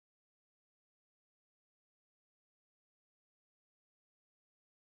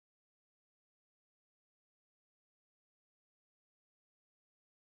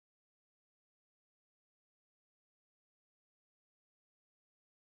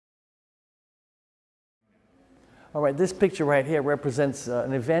All right, this picture right here represents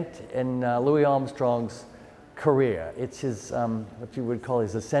an event in Louis Armstrong's career. It's his, what you would call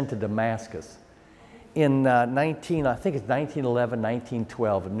his ascent to Damascus. In I think it's 1911,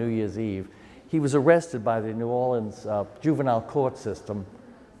 1912, on New Year's Eve, he was arrested by the New Orleans juvenile court system,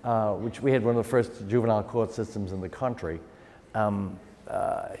 which we had one of the first juvenile court systems in the country.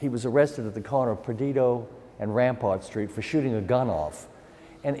 He was arrested at the corner of Perdido and Rampart Street for shooting a gun off.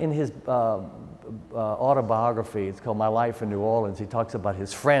 And in his autobiography, it's called My Life in New Orleans, he talks about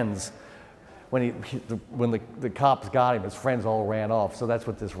his friends. When the cops got him, his friends all ran off. So that's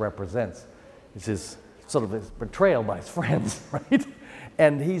what this represents. It's his sort of his betrayal by his friends, right?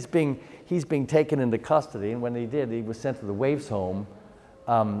 And he's being taken into custody. And when he did, he was sent to the Waifs home,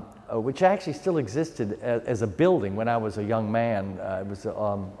 which actually still existed as a building when I was a young man. It was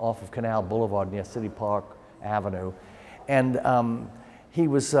off of Canal Boulevard near City Park Avenue. And he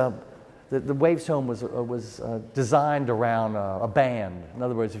was, the Waifs home was designed around a band. In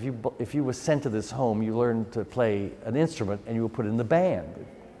other words, if you were sent to this home, you learned to play an instrument and you were put in the band,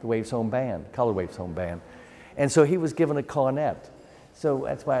 the Waifs home band, Colored Waifs home band. And so he was given a cornet. So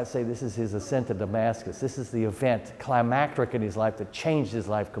that's why I say this is his ascent to Damascus. This is the event, climactic in his life, that changed his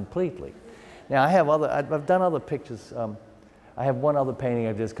life completely. Now I've done other pictures. I have one other painting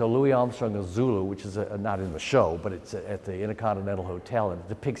I did called Louis Armstrong of Zulu, which is not in the show, but it's at the Intercontinental Hotel, and it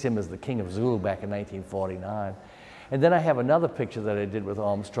depicts him as the king of Zulu back in 1949. And then I have another picture that I did with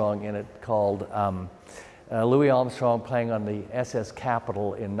Armstrong in it called Louis Armstrong playing on the SS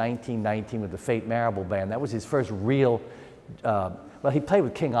Capitol in 1919 with the Fate Marable Band. That was his first real, well, he played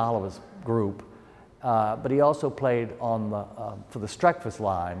with King Oliver's group, but he also played on for the Streckfus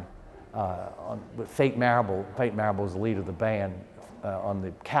line, with Fate Marable. Fate Marable was the leader of the band on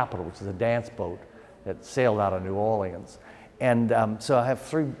the Capitol, which is a dance boat that sailed out of New Orleans. And so I have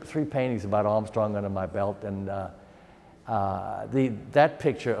three paintings about Armstrong under my belt. And that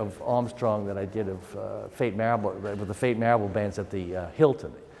picture of Armstrong that I did of Fate Marable, with the Fate Marable bands at the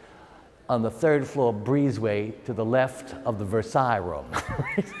Hilton, on the third floor breezeway to the left of the Versailles room.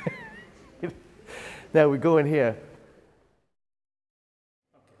 Now we go in here.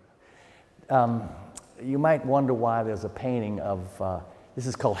 You might wonder why there's a painting of, this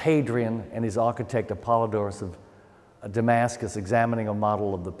is called Hadrian and his architect Apollodorus of Damascus examining a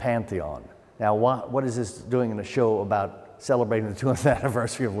model of the Pantheon. Now what is this doing in a show about celebrating the 200th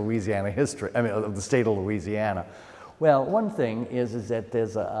anniversary of Louisiana history, I mean of the state of Louisiana? Well, one thing is that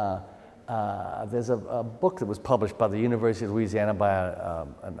there's a book that was published by the University of Louisiana by a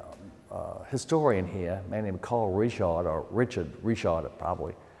historian here, a man named Carl Richard, or Richard Richard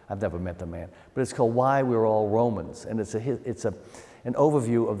probably. I've never met the man, but it's called Why We're All Romans, and it's an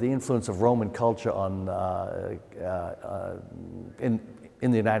overview of the influence of Roman culture on in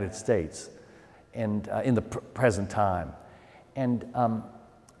the United States and in the present time. And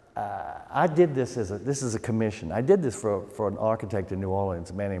I did this this is a commission. I did this for an architect in New Orleans,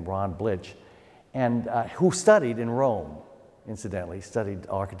 a man named Ron Blitch, and who studied in Rome. Incidentally, he studied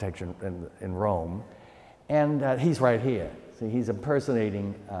architecture in Rome, and he's right here. He's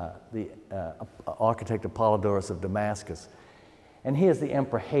impersonating the architect Apollodorus of Damascus. And here's the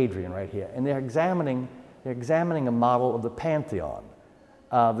Emperor Hadrian right here. And they're examining a model of the Pantheon.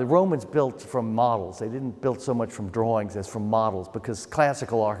 The Romans built from models. They didn't build so much from drawings as from models, because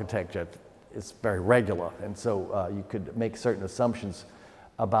classical architecture is very regular. And so you could make certain assumptions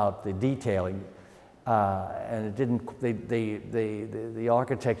about the detailing. And it didn't, the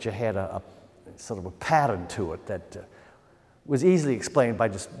architecture had a sort of a pattern to it that was easily explained by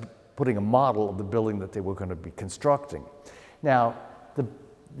just putting a model of the building that they were going to be constructing. Now, the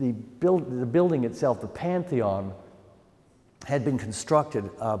building itself, the Pantheon, had been constructed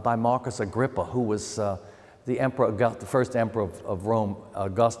by Marcus Agrippa, who was the first emperor of Rome,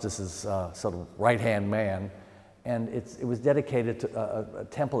 Augustus's sort of right-hand man, and it was dedicated to a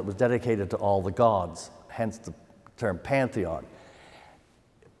temple that was dedicated to all the gods, hence the term Pantheon.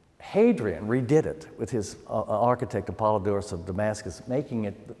 Hadrian redid it with his architect Apollodorus of Damascus, making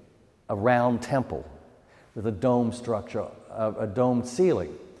it a round temple with a dome structure, a domed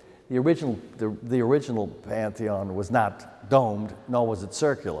ceiling. The original Pantheon was not domed, nor was it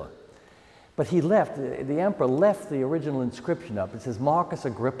circular. But he left, the emperor left the original inscription up. It says Marcus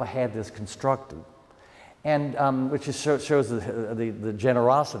Agrippa had this constructed, and which shows the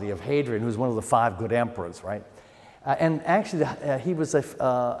generosity of Hadrian, who's one of the 5 good emperors, right? And actually, he was the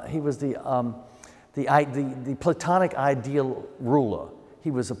Platonic ideal ruler. He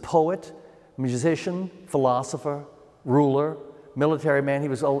was a poet, musician, philosopher, ruler, military man. He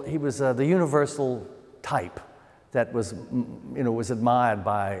was the universal type that was admired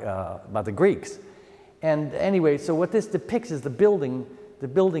by the Greeks. And anyway, so what this depicts is the building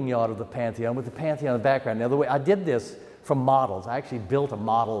yard of the Pantheon with the Pantheon in the background. Now, the way I did this from models, I actually built a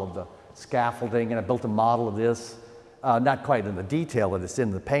model of the scaffolding, and I built a model of this, not quite in the detail that it's in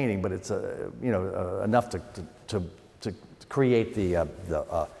the painting, but it's enough to create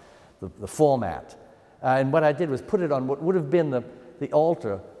the format. And what I did was put it on what would have been the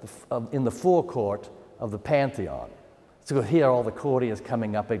altar in the forecourt of the Pantheon. So here all the courtiers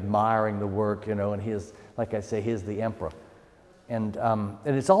coming up, admiring the work, and here's, like I say, here's the emperor. And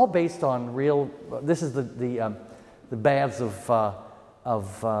it's all based on real, this is the baths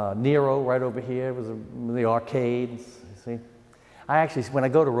of Nero right over here. It was the arcades, you see. I actually, when I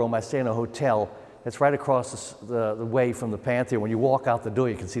go to Rome, I stay in a hotel that's right across the way from the Pantheon. When you walk out the door,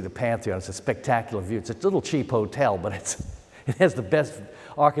 you can see the Pantheon. It's a spectacular view. It's a little cheap hotel, but it has the best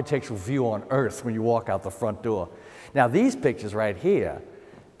architectural view on earth when you walk out the front door. Now, these pictures right here,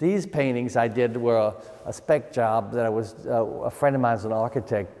 these paintings I did were a spec job that I was, a friend of mine who's an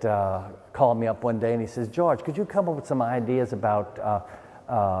architect called me up one day and he says, George, could you come up with some ideas about,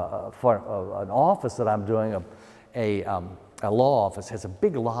 for an office that I'm doing, a law office, has a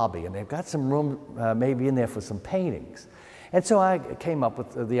big lobby and they've got some room maybe in there for some paintings. And so I came up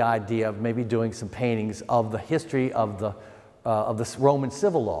with the idea of maybe doing some paintings of the history of the Roman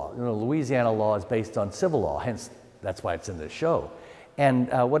civil law. Louisiana law is based on civil law, hence that's why it's in this show. And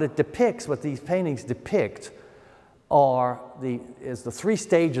what it depicts, what these paintings depict, is the three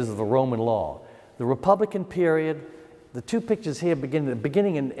stages of the Roman law: the Republican period, the two pictures here the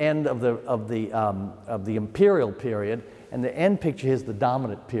beginning and end of the imperial period, and the end picture here is the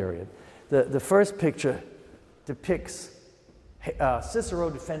dominant period. The first picture depicts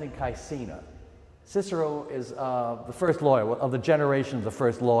Cicero defending Caecina. Cicero is the first lawyer of the generation of the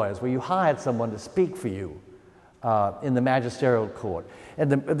first lawyers, where you hired someone to speak for you in the magisterial court.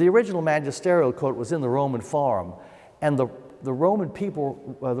 And the original magisterial court was in the Roman Forum, and the Roman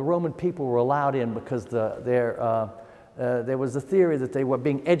people were allowed in because there was the theory that they were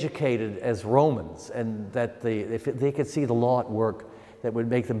being educated as Romans, and that if they could see the law at work, that would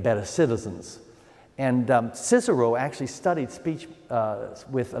make them better citizens. And Cicero actually studied speech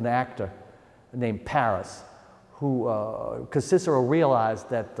with an actor named Paris, because Cicero realized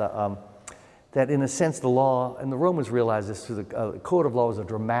that in a sense the law, and the Romans realized this too, the court of law was a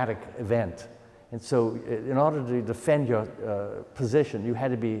dramatic event. And so in order to defend your position, you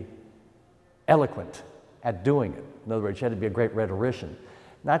had to be eloquent at doing it. In other words, you had to be a great rhetorician,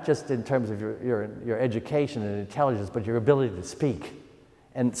 not just in terms of your education and intelligence, but your ability to speak.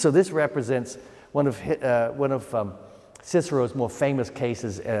 And so this represents one of Cicero's more famous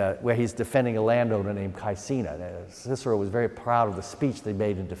cases where he's defending a landowner named Caecina. Cicero was very proud of the speech they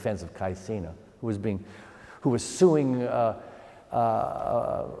made in defense of Caecina, who was suing the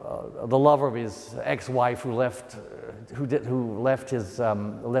lover of his ex-wife who left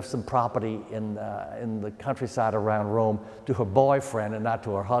some property in the countryside around Rome to her boyfriend and not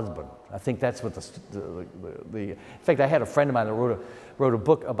to her husband. I think that's what in fact, I had a friend of mine that wrote a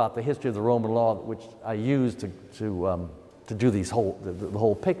book about the history of the Roman law, which I used to do the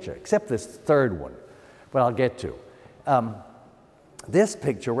whole picture, except this third one, but I'll get to. This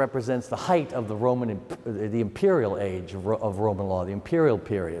picture represents the height of the imperial age of Roman law, the imperial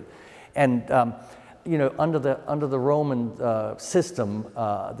period. And under the Roman system,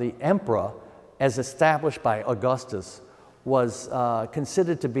 the emperor, as established by Augustus, was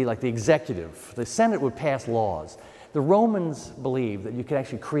considered to be like the executive. The Senate would pass laws. The Romans believed that you could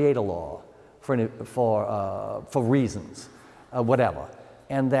actually create a law for reasons, whatever,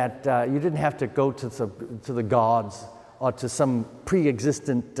 and that you didn't have to go to the gods or to some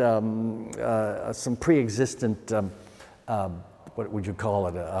pre-existent what would you call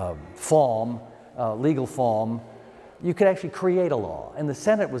it, form, legal form. You could actually create a law, and the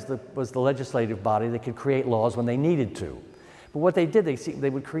Senate was the legislative body that could create laws when they needed to. But what they did, they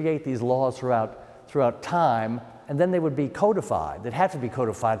would create these laws throughout time, and then they would be codified. They'd have to be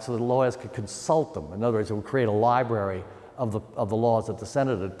codified so the lawyers could consult them. In other words, it would create a library of the laws that the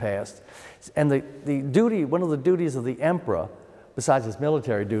Senate had passed. And one of the duties of the emperor, besides his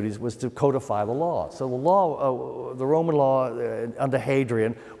military duties, was to codify the law. So the Roman law under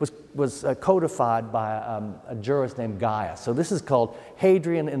Hadrian was codified by a jurist named Gaius. So this is called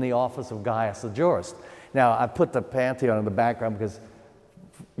Hadrian in the office of Gaius the jurist. Now, I put the Pantheon in the background because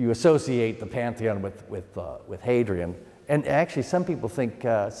you associate the Pantheon with Hadrian. And actually, some people think,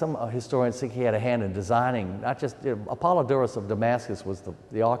 some historians think he had a hand in designing, not just, Apollodorus of Damascus was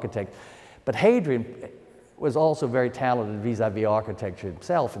the architect, but Hadrian was also very talented vis-a-vis architecture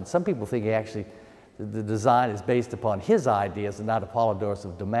himself. And some people think he actually, the design is based upon his ideas and not Apollodorus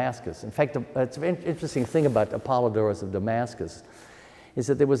of Damascus. In fact, it's an interesting thing about Apollodorus of Damascus is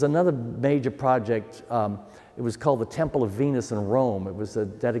that there was another major project. It was called the Temple of Venus in Rome. It was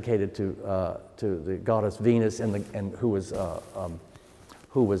dedicated to the goddess Venus and who was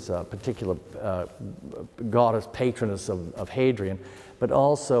a particular goddess patroness of Hadrian, but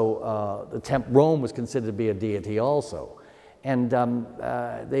also Rome was considered to be a deity also. And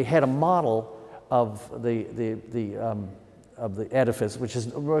they had a model of the edifice, which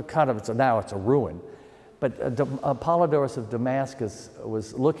is kind of, now it's a ruin. But Apollodorus of Damascus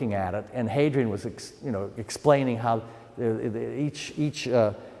was looking at it, and Hadrian was explaining how each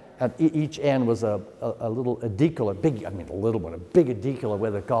end was a little edicula, a big edicula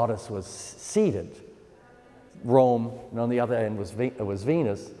where the goddess was seated. Rome, and on the other end was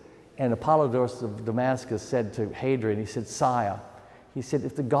Venus. And Apollodorus of Damascus said to Hadrian, he said, "Sire," he said,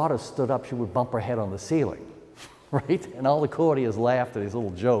 "if the goddess stood up, she would bump her head on the ceiling," right? And all the courtiers laughed at his little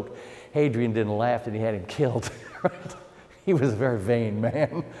joke. Hadrian didn't laugh, and he had him killed. Right? He was a very vain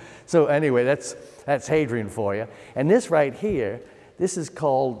man. So anyway, that's Hadrian for you. And this right here, this is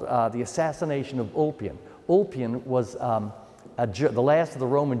called the assassination of Ulpian. Ulpian was the last of the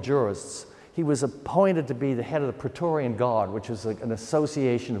Roman jurists. He was appointed to be the head of the Praetorian Guard, which was an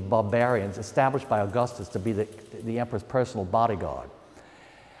association of barbarians established by Augustus to be the emperor's personal bodyguard.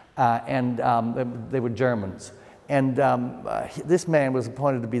 They were Germans. And this man was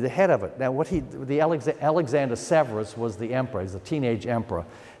appointed to be the head of it. Now, Alexander Severus was the emperor. He's a teenage emperor.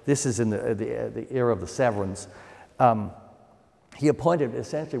 This is in the era of the Severans. He appointed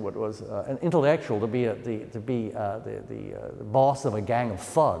essentially what was an intellectual to be the boss of a gang of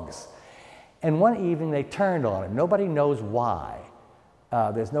thugs. And one evening they turned on him. Nobody knows why.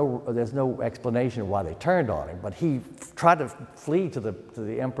 There's no explanation of why they turned on him, but he tried to flee to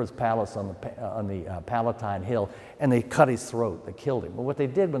the emperor's palace on the Palatine Hill, and they cut his throat. They killed him. But what they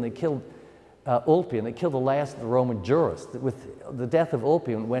did when they killed Ulpian, they killed the last of the Roman jurists. With the death of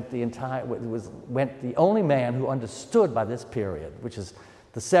Ulpian went the only man who understood by this period, which is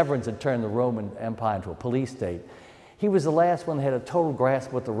the Severans had turned the Roman Empire into a police state. He was the last one that had a total grasp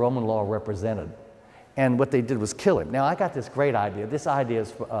of what the Roman law represented. And what they did was kill him. Now, I got this great idea. This idea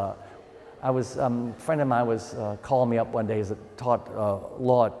is, a friend of mine was calling me up one day that taught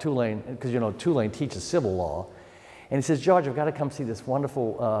law at Tulane, because Tulane teaches civil law. And he says, "George, I've got to come see this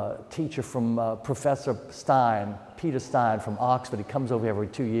wonderful teacher from Professor Stein, Peter Stein from Oxford. He comes over every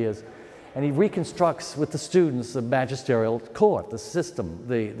 2 years. And he reconstructs with the students the magisterial court, the system,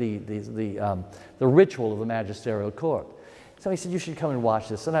 the ritual of the magisterial court." So he said, "You should come and watch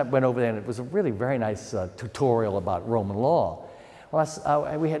this." And I went over there, and it was a really very nice tutorial about Roman law. Well,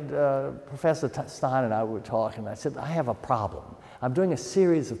 we had Professor Stein and I were talking, and I said, "I have a problem. I'm doing a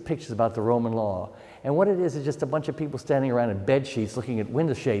series of pictures about the Roman law, and what it is just a bunch of people standing around in bed sheets looking at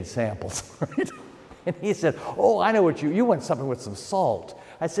window shade samples." Right? And he said, "Oh, I know what you want something with some salt."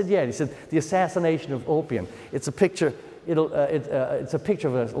 I said, "Yeah." And he said, "The assassination of Ulpian. It's a picture. It's a picture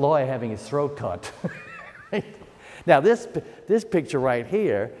of a lawyer having his throat cut." Right? Now, this picture right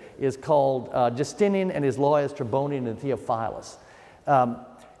here is called Justinian and his lawyers Tribonian and Theophilus.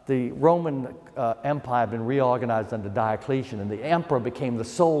 The Roman Empire had been reorganized under Diocletian, and the emperor became the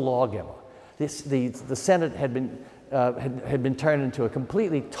sole lawgiver. The Senate had been turned into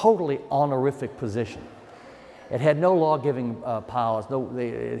a totally honorific position. It had no law-giving powers.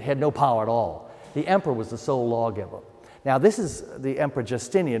 It had no power at all. The emperor was the sole lawgiver. Now, this is the Emperor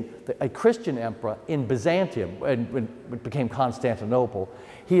Justinian, a Christian emperor in Byzantium, when it became Constantinople.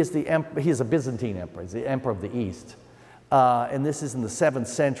 He is a Byzantine emperor. He's the emperor of the East. And this is in the 7th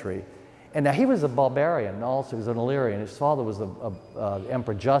century. And now he was a barbarian also. He was an Illyrian. His father was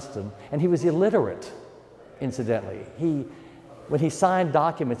Emperor Justin, and he was illiterate, incidentally. When he signed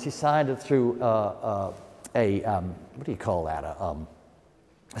documents, he signed it through what do you call that?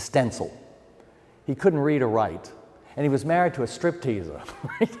 A stencil. He couldn't read or write. And he was married to a stripteaser,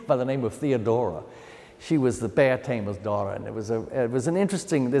 right, by the name of Theodora. She was the bear tamer's daughter, and it was an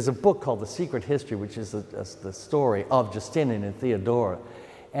interesting. There's a book called The Secret History, which is the story of Justinian and Theodora,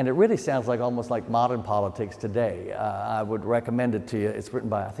 and it really sounds almost like modern politics today. I would recommend it to you. It's written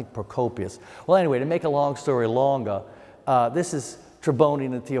by, I think, Procopius. Well, anyway, to make a long story longer, this is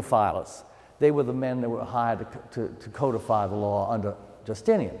Tribonian and Theophilus. They were the men that were hired to codify the law under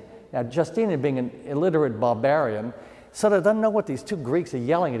Justinian. Now, Justinian, being an illiterate barbarian, sort of doesn't know what these two Greeks are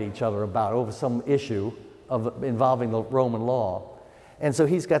yelling at each other about over some issue involving the Roman law. And so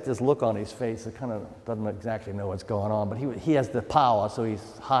he's got this look on his face that kind of doesn't exactly know what's going on, but he has the power, so he's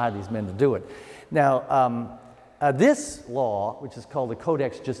hired these men to do it. Now, this law, which is called the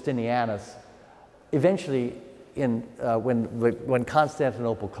Codex Justinianus, eventually, when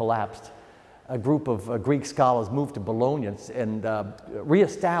Constantinople collapsed, a group of Greek scholars moved to Bologna and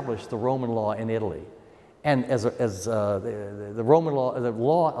reestablished the Roman law in Italy. And the Roman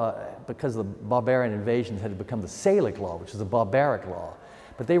law, because the barbarian invasions had become the Salic law, which is a barbaric law.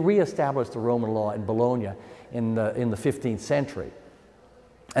 But they reestablished the Roman law in Bologna in the 15th century.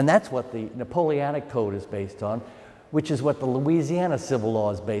 And that's what the Napoleonic Code is based on, which is what the Louisiana civil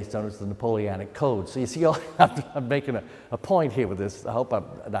law is based on, is the Napoleonic Code. So you see, I'm making a point here with this. I hope I'm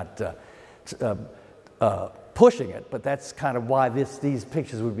not pushing it, but that's kind of why these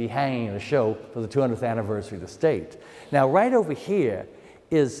pictures would be hanging in a show for the 200th anniversary of the state. Now, right over here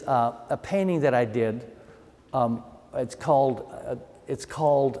is a painting that I did. It's called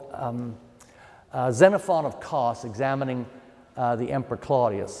Xenophon of Kos, examining the Emperor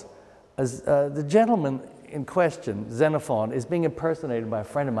Claudius. The gentleman in question, Xenophon, is being impersonated by a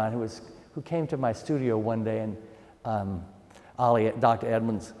friend of mine who came to my studio one day, and Dr.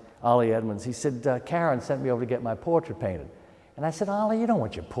 Edmonds, Ollie Edmonds, he said, Karen sent me over to get my portrait painted. And I said, Ollie, you don't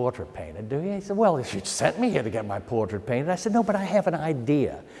want your portrait painted, do you? He said, well, if you sent me here to get my portrait painted. I said, no, but I have an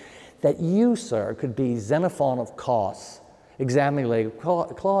idea that you, sir, could be Xenophon of Kos, examining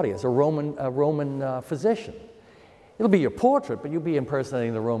Claudius, a Roman physician. It'll be your portrait, but you'll be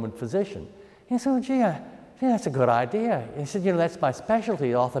impersonating the Roman physician. He said, well, gee, that's a good idea. He said, you know, that's my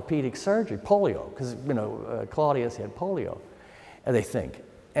specialty, orthopedic surgery, polio, because, you know, Claudius had polio, they think.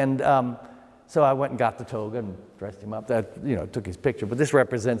 And so I went and got the toga and dressed him up. That, you know, took his picture. But this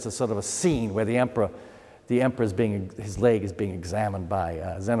represents a sort of a scene where the emperor his leg is being examined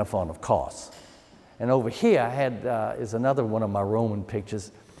by Xenophon of Kos. And over here is another one of my Roman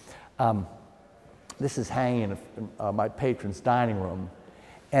pictures. This is hanging in my patron's dining room,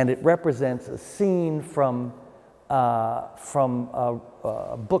 and it represents a scene from a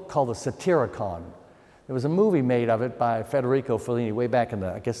book called the Satyricon. There was a movie made of it by Federico Fellini way back in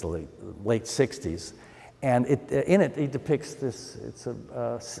the, I guess, the late 60s. And in it, he depicts this,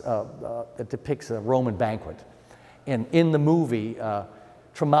 it depicts a Roman banquet. And in the movie,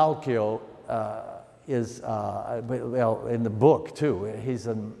 Trimalchio is, well, in the book too, he's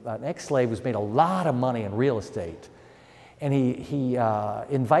an ex-slave who's made a lot of money in real estate. And he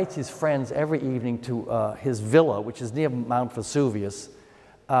invites his friends every evening to his villa, which is near Mount Vesuvius,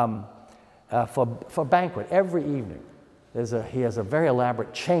 for banquet every evening. He has a very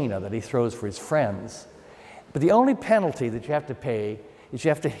elaborate chaina that he throws for his friends. But the only penalty that you have to pay is you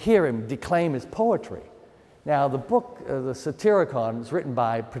have to hear him declaim his poetry. Now, the book, the Satyricon, is written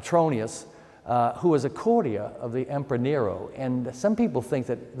by Petronius, who was a courtier of the Emperor Nero. And some people think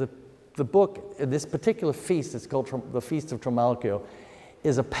that the book, this particular feast, it's called the Feast of Trimalchio,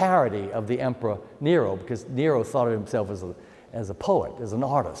 is a parody of the Emperor Nero, because Nero thought of himself as a poet, as an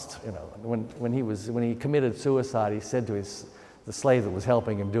artist. You know, when he committed suicide, he said to the slave that was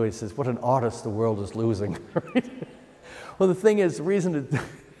helping him do it, he says, "What an artist the world is losing." Well, the thing is, the reason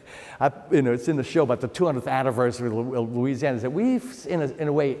it's in the show about the 200th anniversary of Louisiana is that we, in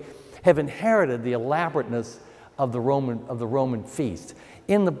a way, have inherited the elaborateness of the Roman feast.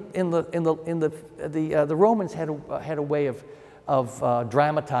 The Romans had a way of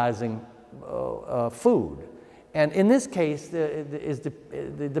dramatizing food. And in this case,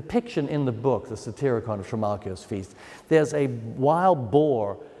 the depiction in the book, the Satyricon of Trimalchio's feast, there's a wild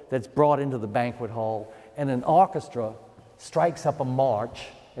boar that's brought into the banquet hall, and an orchestra strikes up a march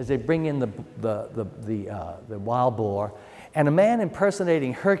as they bring in the wild boar, and a man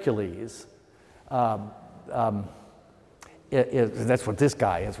impersonating Hercules, that's what this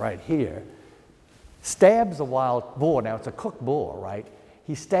guy is right here, stabs the wild boar. Now, it's a cooked boar, right?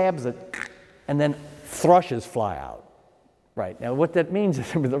 He stabs it, and then thrushes fly out. Right. Now, what that means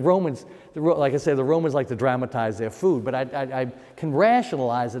is, I mean, the Romans, like I say, the Romans like to dramatize their food, but I can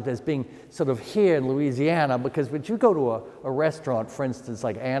rationalize it as being sort of here in Louisiana, because when you go to a restaurant, for instance,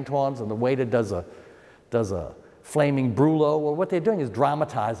 like Antoine's, and the waiter does a flaming brulo, well, what they're doing is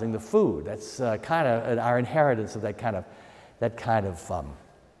dramatizing the food. That's kind of our inheritance of that kind of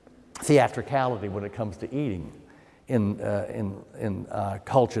theatricality when it comes to eating in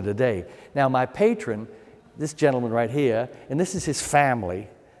culture today. Now, my patron, this gentleman right here, and this is his family.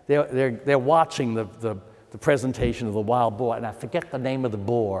 They're watching the presentation of the wild boar, and I forget the name of the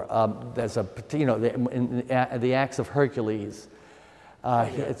boar. There's in the Acts of Hercules.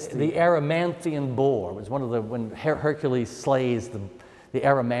 It's the Erymanthian boar. It was one of when Hercules slays the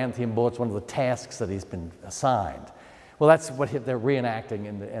Erymanthian boar. It's one of the tasks that he's been assigned. Well, that's what they're reenacting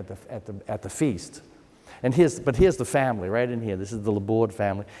at the feast. And here's the family right in here. This is the Laborde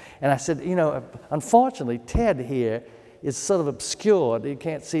family. And I said, unfortunately, Ted here is sort of obscured. You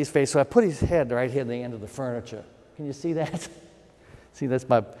can't see his face, so I put his head right here at the end of the furniture. Can you see that? See, that's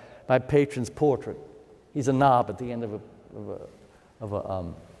my patron's portrait. He's a knob at the end of a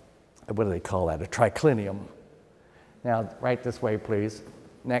what do they call that? A triclinium. Now, right this way, please.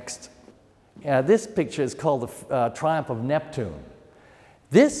 Next. This picture is called the Triumph of Neptune.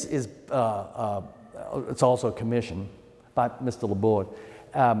 This is, it's also a commission by Mr. Laborde.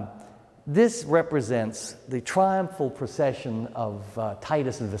 This represents the triumphal procession of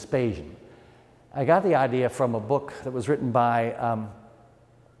Titus and Vespasian. I got the idea from a book that was written by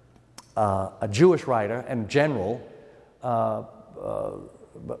a Jewish writer and general,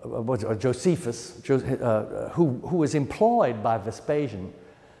 Josephus, who was employed by Vespasian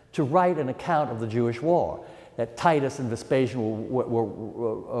to write an account of the Jewish war that Titus and Vespasian were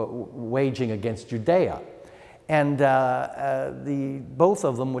waging against Judea. And both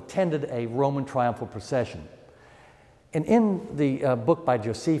of them attended a Roman triumphal procession. And in the book by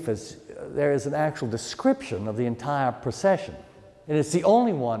Josephus, there is an actual description of the entire procession. And it's the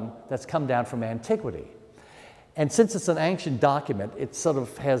only one that's come down from antiquity. And since it's an ancient document, it sort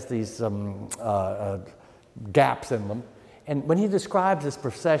of has these gaps in them. And when he describes this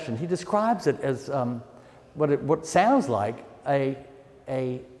procession, he describes it as what sounds like a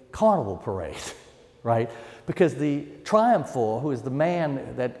carnival parade, right? Because the triumphal, who is the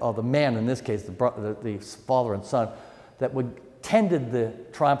man that, or the men in this case, the father and son, that tended the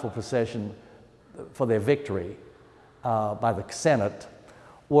triumphal procession for their victory by the Senate,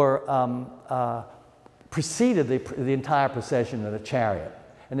 preceded the entire procession in a chariot.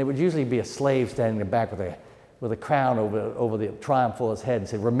 And there would usually be a slave standing in the back with a crown over the triumphal's head and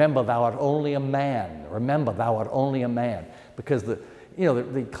say, "Remember, thou art only a man. Remember, thou art only a man." Because the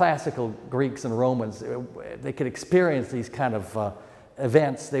classical Greeks and Romans, they could experience these kind of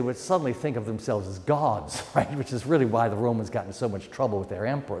events. They would suddenly think of themselves as gods, right? Which is really why the Romans got in so much trouble with their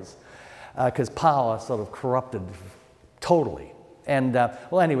emperors, because power sort of corrupted totally. And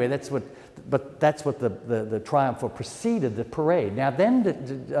well, anyway, that's what the triumph preceded the parade. Now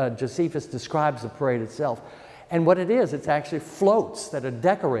then Josephus describes the parade itself. And what it is, it's actually floats that are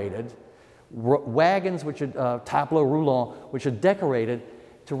decorated, wagons which are tableau roulant, which are decorated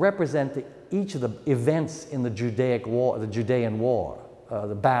to represent each of the events in the Judaic war, the Judean war,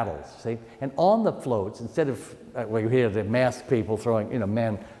 the battles. See, and on the floats, instead of well, you hear the masked people throwing,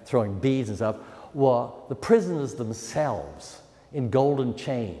 men throwing beads and stuff, were the prisoners themselves in golden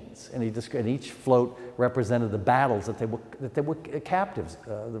chains, and each float represented the battles that they were captives,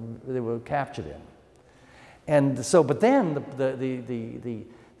 they were captured in. And so, but then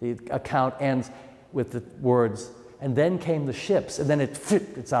the account ends with the words, "And then came the ships," and then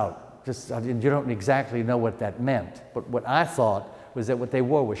it's out. You don't exactly know what that meant, but what I thought was that what they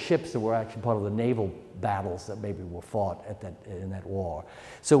were ships that were actually part of the naval battles that maybe were fought in that war.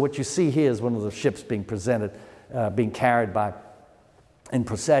 So what you see here is one of the ships being presented, being carried in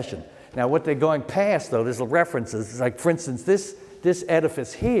procession. Now, what they're going past, though, there's references. Like, for instance, this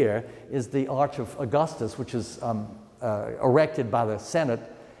edifice here is the Arch of Augustus, which is erected by the Senate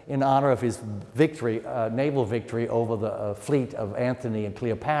in honor of his victory, naval victory over the fleet of Antony and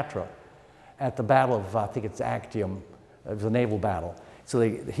Cleopatra at the Battle of, I think it's Actium. It was a naval battle. So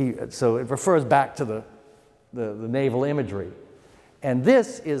it refers back to the naval imagery. And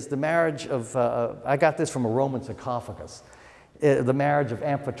this is the marriage of, I got this from a Roman sarcophagus. The marriage of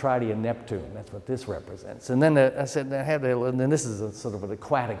Amphitrite and Neptune. That's what this represents. And then I said, and then this is a sort of an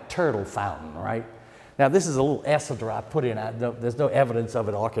aquatic turtle fountain, right? Now this is a little esoter I put in. There's no evidence of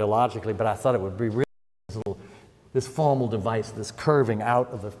it archaeologically, but I thought it would be really this formal device, this curving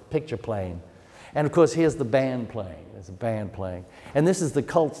out of the picture plane. And of course, here's the band playing. There's a band playing. And this is the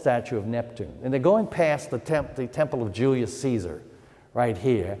cult statue of Neptune. And they're going past the temple of Julius Caesar, right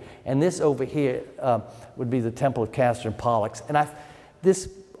here, and this over here would be the temple of Castor and Pollux. And this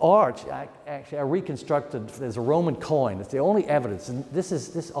arch, I reconstructed. There's a Roman coin. It's the only evidence. And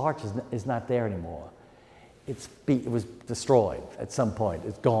this arch is not there anymore. It was destroyed at some point.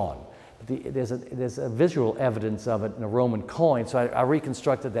 It's gone. But there's a visual evidence of it in a Roman coin. So I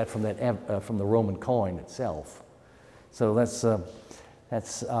reconstructed that from the Roman coin itself. So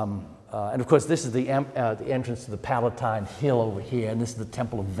and of course, this is the entrance to the Palatine Hill over here, and this is the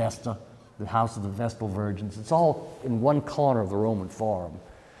Temple of Vesta, the house of the Vestal Virgins. It's all in one corner of the Roman Forum.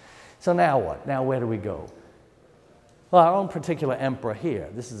 So now what? Now where do we go? Well, our own particular emperor here.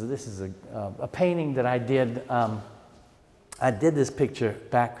 This is a painting that I did. I did this picture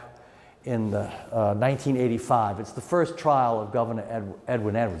back in 1985. It's the first trial of Governor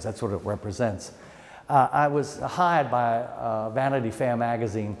Edwin Edwards. That's what it represents. I was hired by Vanity Fair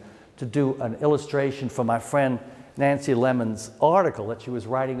magazine to do an illustration for my friend Nancy Lemon's article that she was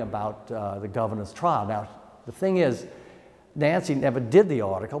writing about the governor's trial. Now, the thing is, Nancy never did the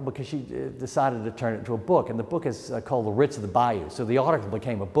article because she decided to turn it into a book, and the book is called The Writs of the Bayou. So the article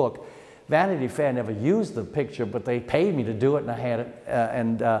became a book. Vanity Fair never used the picture, but they paid me to do it, and I had it,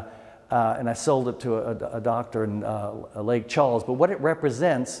 and I sold it to a doctor in Lake Charles. But what it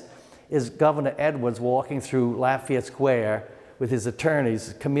represents is Governor Edwards walking through Lafayette Square with his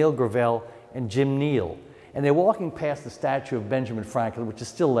attorneys, Camille Gravel and Jim Neal. And they're walking past the statue of Benjamin Franklin, which is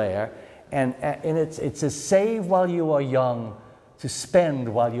still there, and it says, "Save while you are young, to spend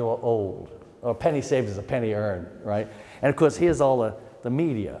while you are old." Or a penny saved is a penny earned, right? And of course, here's all the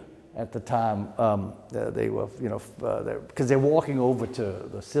media at the time. They were, because they're walking over to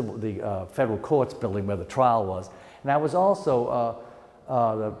the federal courts building where the trial was. And I was also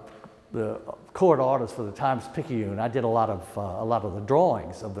the court artist for the Times-Picayune. I did a lot of the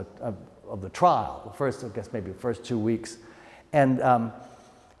drawings of the trial. The first, I guess, maybe the first 2 weeks, and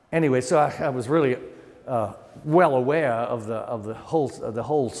anyway, so I was really well aware of the whole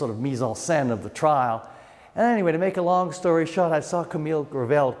sort of mise en scène of the trial. And anyway, to make a long story short, I saw Camille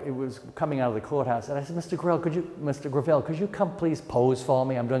Gravel. It was coming out of the courthouse, and I said, Mr. Gravel, could you come please pose for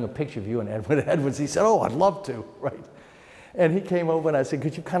me? I'm doing a picture of you and Edward Edwards. He said, "Oh, I'd love to," right? And he came over, and I said,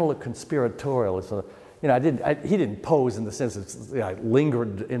 "Could you kind of look conspiratorial?" So, he didn't pose in the sense that I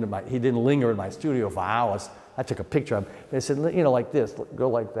lingered he didn't linger in my studio for hours. I took a picture of him. They said, like this, go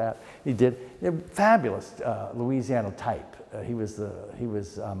like that. He did. Fabulous Louisiana type. He was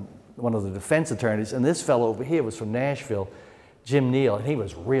one of the defense attorneys, and this fellow over here was from Nashville, Jim Neal, and he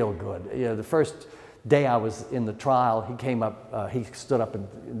was real good. The first day I was in the trial, he came up, he stood up and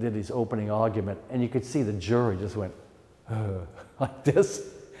did his opening argument, and you could see the jury just went, like this.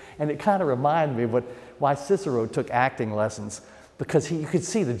 And it kind of reminded me of why Cicero took acting lessons, because you could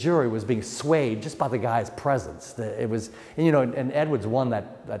see the jury was being swayed just by the guy's presence. It was, and Edwards won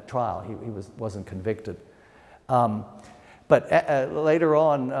that trial. He wasn't convicted. But later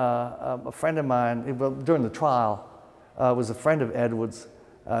on, a friend of mine, during the trial, was a friend of Edwards,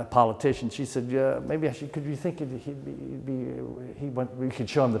 politician. She said, "Yeah, maybe could you think we could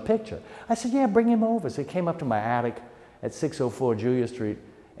show him the picture?" I said, "Yeah, bring him over." So he came up to my attic at 604 Julia Street,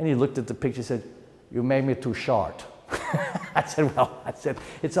 and he looked at the picture and said, "You made me too short." I said,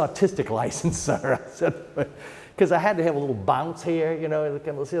 "It's artistic license, sir." I said, because I had to have a little bounce here,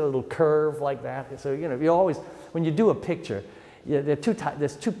 see a little curve like that. So, you always, when you do a picture,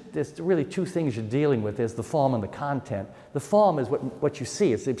 there's really two things you're dealing with. There's the form and the content. The form is what you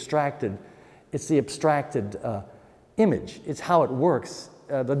see. It's the abstracted image. It's how it works,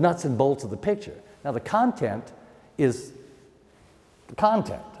 the nuts and bolts of the picture. Now, the content is the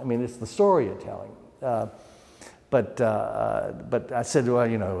content. I mean, it's the story you're telling. But I said,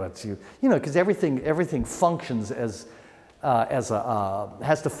 well, it's because everything functions has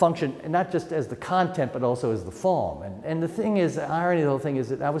to function not just as the content, but also as the form. And the thing is, the irony of the whole thing is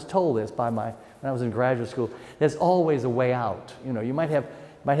that I was told this when I was in graduate school. There's always a way out. You might have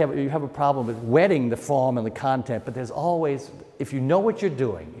a problem with wedding the form and the content, but there's always, if you know what you're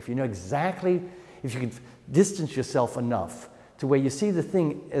doing, if you know exactly, if you can distance yourself enough to where you see the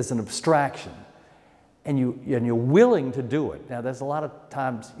thing as an abstraction, and you're willing to do it. Now, there's a lot of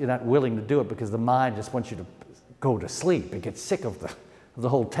times you're not willing to do it because the mind just wants you to go to sleep. It gets sick of the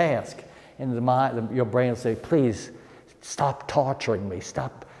whole task, and your brain will say, "Please stop torturing me.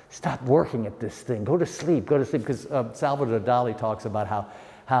 Stop working at this thing. Go to sleep. Go to sleep." Because Salvador Dali talks about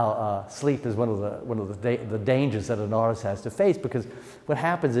how sleep is one of the dangers that an artist has to face, because what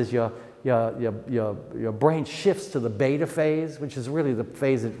happens is your brain shifts to the beta phase, which is really the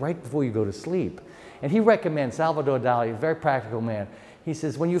phase that right before you go to sleep. And he recommends, Salvador Dali, a very practical man, he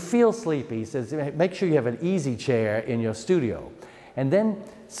says, when you feel sleepy, he says, make sure you have an easy chair in your studio. And then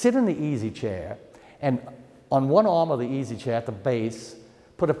sit in the easy chair, and on one arm of the easy chair at the base,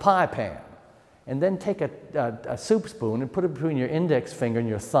 put a pie pan. And then take a soup spoon and put it between your index finger and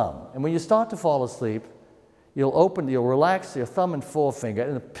your thumb. And when you start to fall asleep, you'll relax your thumb and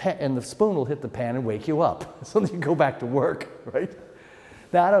forefinger, and the spoon will hit the pan and wake you up. So then you go back to work, right?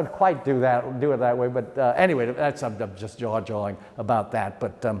 Now, I don't quite do it that way, but anyway, I'm just jaw-jawing about that.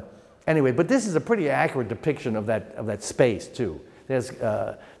 But anyway, but this is a pretty accurate depiction of that space too. There's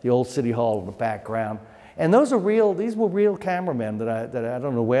the old City Hall in the background, and these were real cameramen that I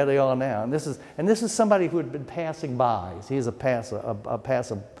don't know where they are now. And this is somebody who had been passing by. He's a passer,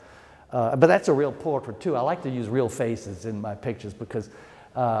 but that's a real portrait too. I like to use real faces in my pictures because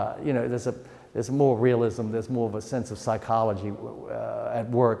there's more realism, there's more of a sense of psychology at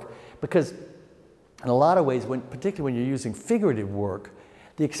work, because in a lot of ways, particularly when you're using figurative work,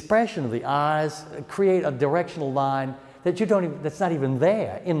 the expression of the eyes create a directional line that you don't even, that's not even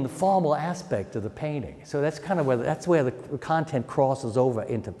there in the formal aspect of the painting. So that's kind of where the content crosses over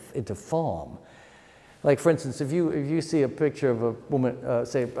into form. Like, for instance, if you see a picture of a woman,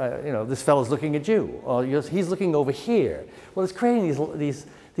 say, you know, this fellow's looking at you, or he's looking over here. Well, it's creating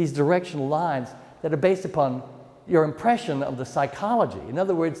these directional lines that are based upon your impression of the psychology. In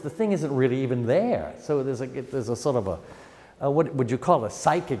other words, the thing isn't really even there. So there's a sort of what would you call a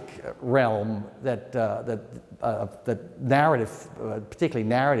psychic realm that narrative, particularly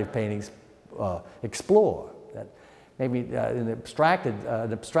narrative paintings, explore. That maybe an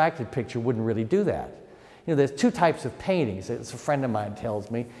abstracted picture wouldn't really do that. You know, there's two types of paintings. As a friend of mine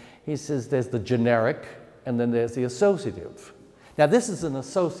tells me, he says there's the generic and then there's the associative. Now this is an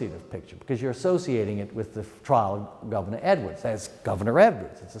associative picture because you're associating it with the trial of Governor Edwards. That's Governor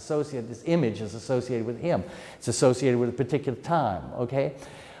Edwards. It's associated, this image is associated with him. It's associated with a particular time, okay?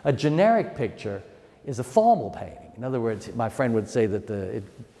 A generic picture is a formal painting. In other words, my friend would say that it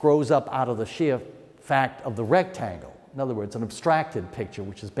grows up out of the sheer fact of the rectangle. In other words, an abstracted picture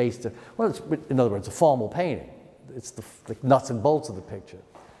which is based on, well, it's, in other words, a formal painting. It's the nuts and bolts of the picture.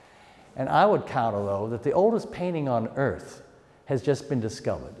 And I would counter, though, that the oldest painting on earth has just been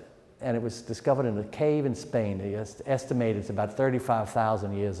discovered. And it was discovered in a cave in Spain. They estimate it's about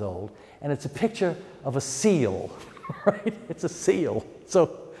 35,000 years old. And it's a picture of a seal, right? It's a seal.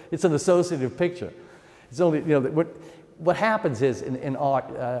 So it's an associative picture. It's only, you know, what happens is in art,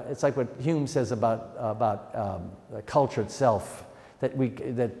 it's like what Hume says about culture itself, that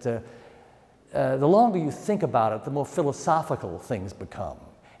the longer you think about it, the more philosophical things become.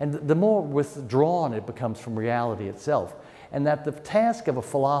 And the more withdrawn it becomes from reality itself. And that the task of a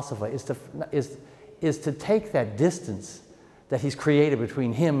philosopher is to take that distance that he's created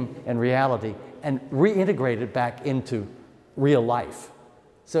between him and reality and reintegrate it back into real life.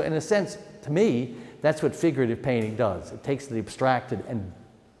 So in a sense, to me, that's what figurative painting does. It takes the abstracted and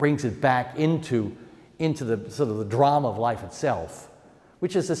brings it back into the sort of the drama of life itself,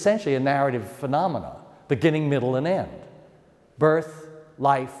 which is essentially a narrative phenomena, beginning, middle, and end. Birth,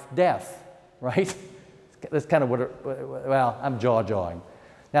 life, death, right? That's kind of what, well, I'm jaw-jawing.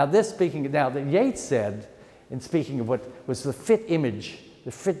 Now that Yeats said, in speaking of what was the fit image,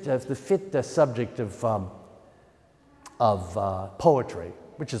 the fit subject of poetry,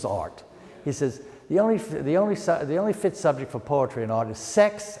 which is art. He says, the only fit subject for poetry and art is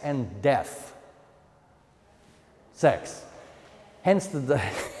sex and death. Sex. Hence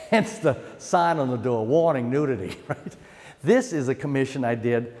the sign on the door, warning nudity, right? This is a commission I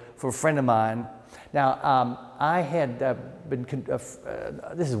did for a friend of mine. Now, I had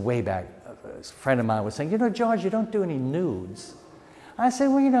this is way back, a friend of mine was saying, you know, George, you don't do any nudes. I said,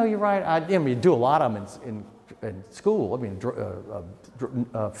 well, you know, you're right. I mean, you do a lot of them in school, I mean,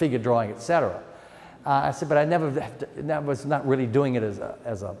 figure drawing, etc. I said, but I that was not really doing it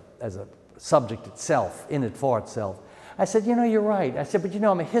as a subject itself, in it for itself. I said, you know, you're right. I said, but you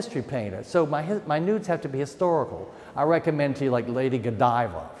know, I'm a history painter, so my nudes have to be historical. I recommend to you like Lady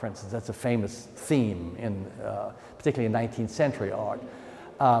Godiva, for instance. That's a famous theme in, particularly in 19th century art.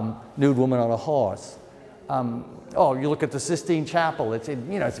 Nude woman on a horse. Oh, you look at the Sistine Chapel. It's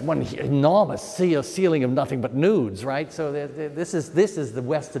it's one enormous ceiling of nothing but nudes, right? So this is the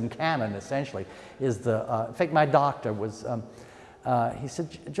Western canon essentially. In fact, my doctor was. He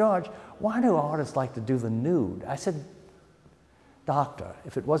said, George, why do artists like to do the nude? I said, Doctor,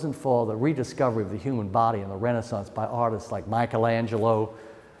 if it wasn't for the rediscovery of the human body in the Renaissance by artists like Michelangelo,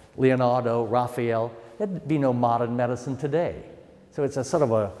 Leonardo, Raphael, there'd be no modern medicine today. So it's a sort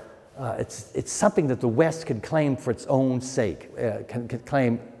of it's something that the West can claim for its own sake, can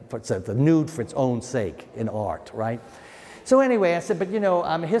claim for the nude for its own sake in art, right? So anyway, I said, but you know,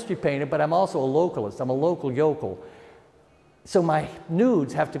 I'm a history painter, but I'm also a localist. I'm a local yokel. So my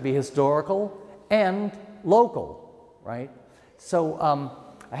nudes have to be historical and local, right? So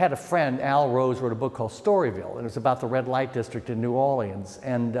I had a friend, Al Rose, wrote a book called Storyville, and it was about the red light district in New Orleans,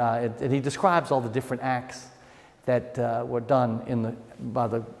 and he describes all the different acts that were done by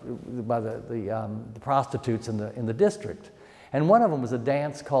the prostitutes in the district. And one of them was a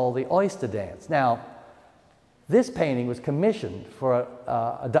dance called the Oyster Dance. Now, this painting was commissioned for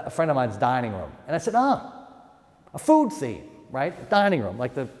a friend of mine's dining room, and I said, a food theme, right? A dining room,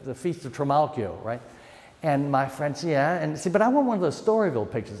 like the Feast of Trimalchio, right? And my friend said, yeah, and said, but I want one of those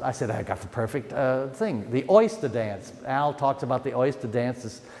Storyville pictures. I said, I got the perfect thing. The oyster dance. Al talks about the oyster dance.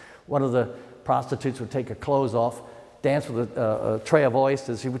 As one of the prostitutes would take her clothes off, dance with a tray of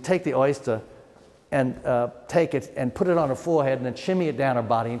oysters. She would take the oyster and take it and put it on her forehead and then shimmy it down her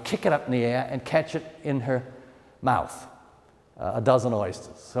body and kick it up in the air and catch it in her mouth. a dozen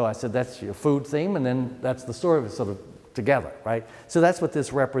oysters. So I said, that's your food theme, and then that's the story of it sort of together, right? So that's what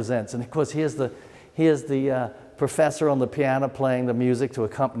this represents. And of course, here's the professor on the piano playing the music to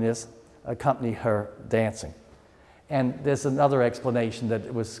accompany her dancing. And there's another explanation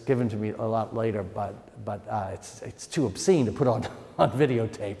that was given to me a lot later, but it's too obscene to put on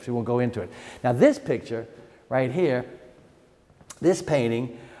videotape, so we won't go into it. Now this picture right here, this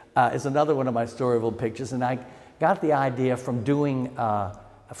painting is another one of my Storyville pictures, and I got the idea from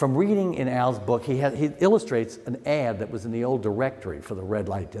reading in Al's book. He illustrates an ad that was in the old directory for the red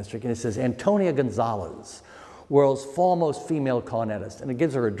light district, and it says, Antonia Gonzalez, world's foremost female cornetist, and it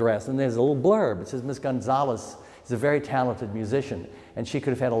gives her address, and there's a little blurb. It says, Miss Gonzalez is a very talented musician, and she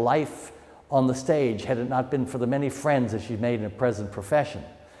could have had a life on the stage had it not been for the many friends that she's made in her present profession.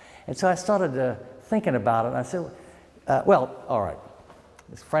 And so I started thinking about it, and I said, well, all right.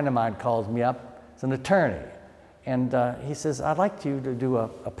 This friend of mine calls me up. He's an attorney. And he says, I'd like you to do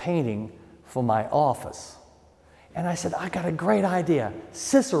a painting for my office. And I said, I got a great idea.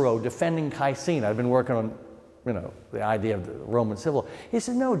 Cicero defending Caecina. I've been working on, you know, the idea of the Roman civil. He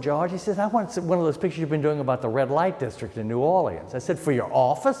said, no, George. He says, I want one of those pictures you've been doing about the red light district in New Orleans. I said, for your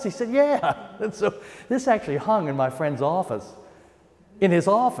office? He said, yeah. And so this actually hung in my friend's office, in his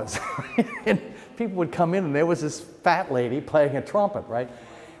office. And people would come in, and there was this fat lady playing a trumpet, right?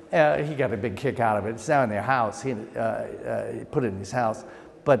 He got a big kick out of it. It's now in their house. He put it in his house.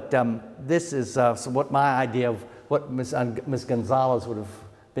 But this is so what my idea of what Miss Gonzalez would have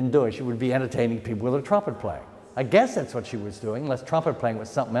been doing. She would be entertaining people with a trumpet playing. I guess that's what she was doing, unless trumpet playing was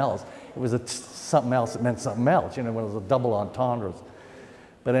something else. It was something else that meant something else, you know, when it was a double entendres.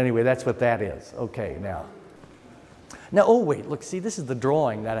 But anyway, that's what that is. Okay, now, oh wait, look, see, this is the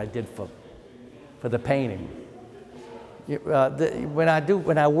drawing that I did for the painting. When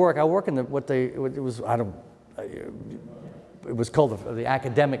I work in it was called the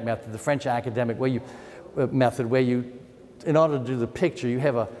academic method, the French academic method, where you, in order to do the picture, you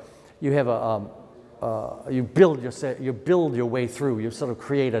build your way through. You sort of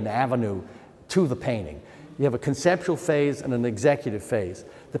create an avenue to the painting. You have a conceptual phase and an executive phase.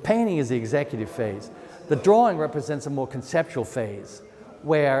 The painting is the executive phase. The drawing represents a more conceptual phase,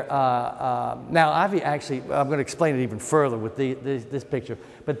 where now I'm going to explain it even further with this picture,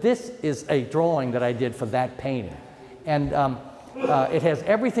 but this is a drawing that I did for that painting, and it has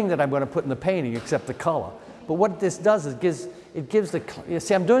everything that I'm going to put in the painting except the color. But what this does is it gives you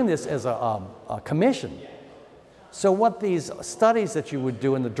see, I'm doing this as a commission. So what these studies that you would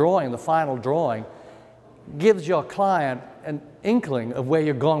do in the drawing, the final drawing, gives your client an inkling of where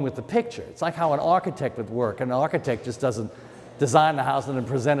you're going with the picture. It's like how an architect would work. An architect just doesn't design the house and then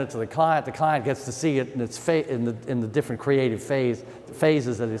present it to the client. The client gets to see it in the different creative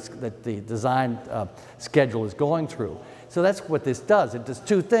phases that the design schedule is going through. So that's what this does. It does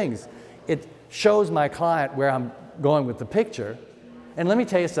two things. It shows my client where I'm going with the picture. And let me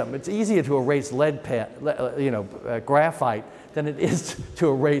tell you something. It's easier to erase graphite than it is to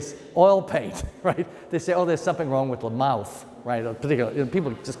erase oil paint, right? They say, oh, there's something wrong with the mouth, right? Particularly,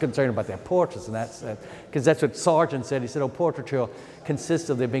 people are just concerned about their portraits, and because that's what Sargent said. He said, oh, portraiture consists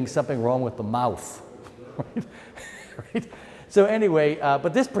of there being something wrong with the mouth, right? Right? So anyway,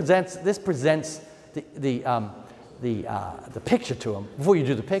 but this presents the picture to them before you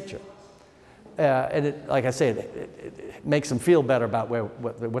do the picture. And it, like I said, it makes them feel better about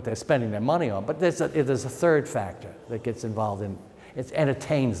what they're spending their money on. But there's a third factor that gets involved in it.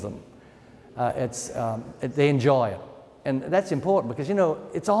 Entertains them. They enjoy it, and that's important because, you know,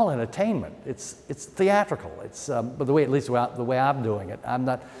 it's all entertainment. It's theatrical. It's but at least the way I'm doing it. I'm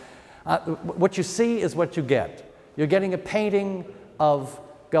not. What you see is what you get. You're getting a painting of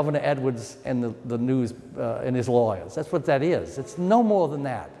Governor Edwards and the news and his lawyers. That's what that is. It's no more than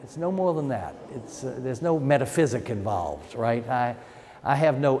that. It's no more than that. There's no metaphysic involved, right? I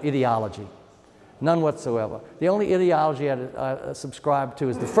have no ideology, none whatsoever. The only ideology I subscribe to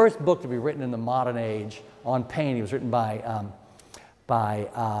is the first book to be written in the modern age on painting. It was written by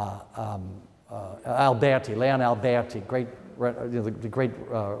Alberti, Leon Alberti, the great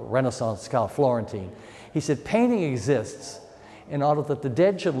Renaissance scholar, Florentine. He said, painting exists in order that the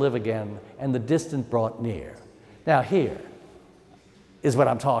dead should live again and the distant brought near. Now here is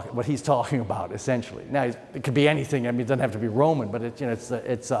what he's talking about essentially. Now it could be anything. I mean, it doesn't have to be Roman, but it's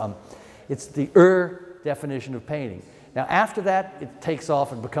the definition of painting. Now after that, it takes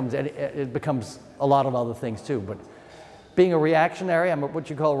off and it becomes a lot of other things too. But being a reactionary, I'm what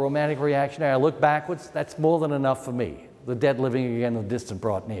you call a romantic reactionary. I look backwards. That's more than enough for me. The dead living again, the distant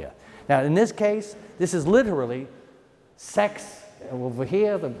brought near. Now in this case, this is literally sex over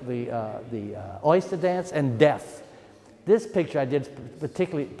here, the oyster dance, and death. This picture I did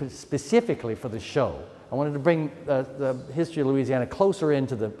specifically for the show. I wanted to bring the history of Louisiana closer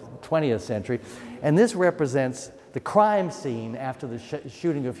into the 20th century, and this represents the crime scene after the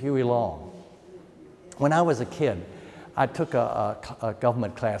shooting of Huey Long. When I was a kid, I took a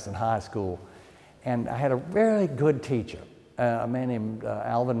government class in high school, and I had a very good teacher, a man named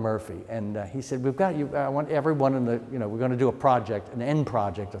Alvin Murphy, and he said, "We've got you. I want everyone in the, we're going to do a project, an end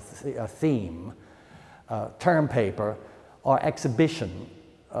project, a theme, term paper, or exhibition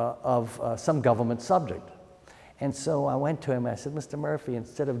of some government subject." And so I went to him. I said, "Mr. Murphy,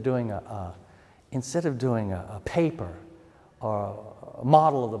 instead of doing a paper or a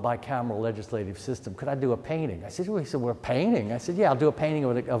model of the bicameral legislative system, could I do a painting?" I said, "Well," he said, "Well, a painting?" I said, "Yeah, I'll do a painting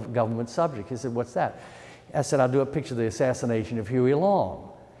of a government subject." He said, "What's that?" I said, "I'll do a picture of the assassination of Huey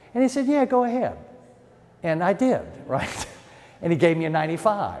Long." And he said, "Yeah, go ahead." And I did, right? And he gave me a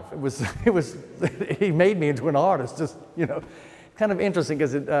 95. He made me into an artist, just, kind of interesting,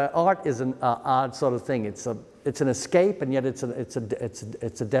 because art is an odd sort of thing. It's an escape, and yet it's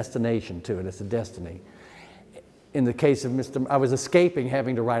a destination too, and it's a destiny. In the case of I was escaping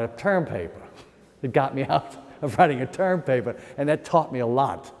having to write a term paper. It got me out of writing a term paper, and that taught me a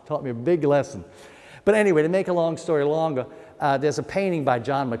lot, taught me a big lesson. But anyway, to make a long story longer, there's a painting by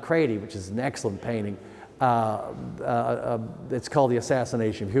John McCready, which is an excellent painting. It's called The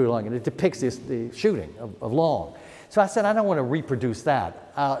Assassination of Huey Long, and it depicts the shooting of Long. So I said, I don't want to reproduce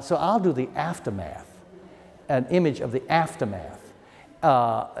that, so I'll do the aftermath, an image of the aftermath.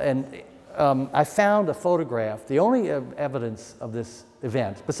 I found a photograph. The only evidence of this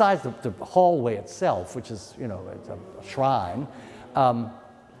event, besides the hallway itself, which is, it's a shrine,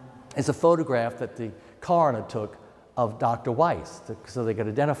 is a photograph that the coroner took of Dr. Weiss, so they could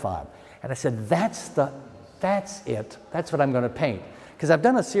identify him. And I said, that's it. That's what I'm going to paint. Because I've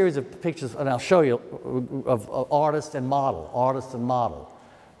done a series of pictures, and I'll show you, of artist and model, artist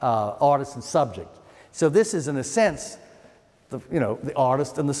and subject. So this is, in a sense, the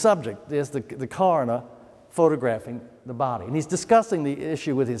artist and the subject. There's the coroner photographing the body. And he's discussing the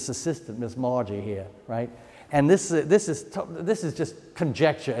issue with his assistant, Miss Margie, here, right? And this is just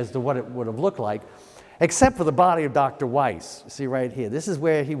conjecture as to what it would have looked like, except for the body of Dr. Weiss. See right here. This is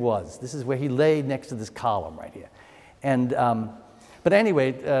where he was. This is where he lay next to this column right here. And, but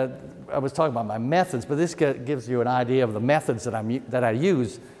anyway, I was talking about my methods, but this gives you an idea of the methods that I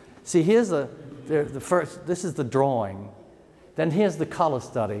use. See, here's the first, this is the drawing. Then here's the color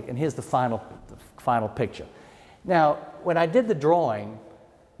study, and here's the final picture. Now, when I did the drawing,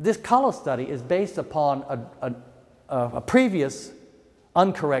 this color study is based upon a previous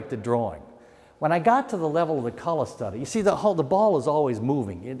uncorrected drawing. When I got to the level of the color study, you see the ball is always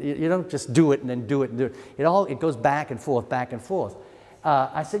moving. You don't just do it and then do it and do it. It goes back and forth, back and forth.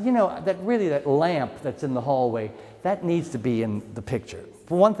 I said, that lamp that's in the hallway, that needs to be in the picture.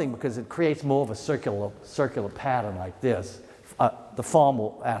 For one thing, because it creates more of a circular pattern like this, the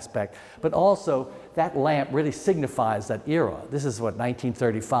formal aspect, but also that lamp really signifies that era. This is what,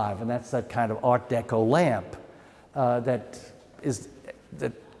 1935, and that's that kind of Art Deco lamp that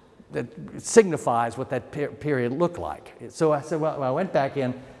signifies what that period looked like. So I said, well, I went back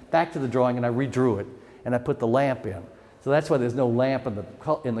to the drawing, and I redrew it, and I put the lamp in. So that's why there's no lamp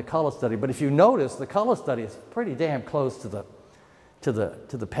in the color study. But if you notice, the color study is pretty damn close to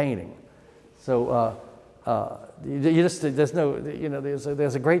the painting. So there's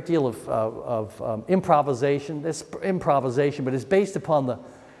a great deal of improvisation. There's improvisation, but it's based upon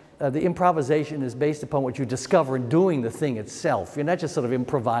the improvisation is based upon what you discover in doing the thing itself. You're not just sort of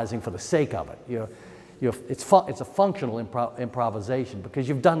improvising for the sake of it. It's a functional improvisation because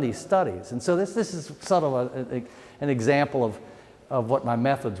you've done these studies. And so this is sort of an example of what my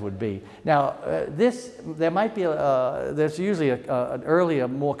methods would be. Now, there might be there's usually an earlier,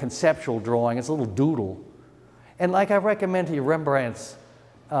 more conceptual drawing. It's a little doodle. And like I recommend to you Rembrandt's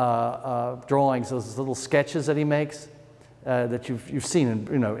drawings, those little sketches that he makes that you've seen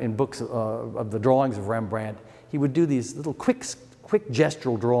in books of the drawings of Rembrandt. He would do these little quick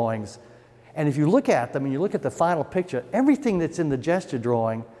gestural drawings. And if you look at them and you look at the final picture, everything that's in the gesture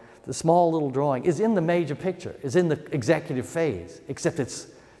drawing, the small little drawing, is in the major picture, is in the executive phase, except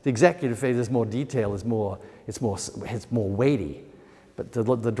the executive phase is more detail, it's more weighty. But the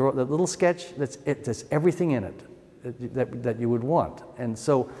little sketch, there's everything in it that you would want. And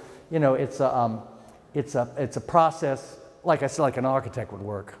so, it's a process, like I said, like an architect would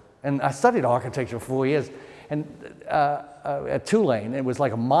work. And I studied architecture for 4 years, and at Tulane, it was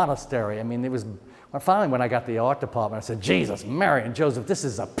like a monastery. I mean, finally when I got the art department, I said, Jesus, Mary and Joseph, this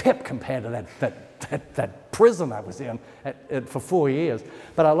is a pip compared to that prison I was in for 4 years.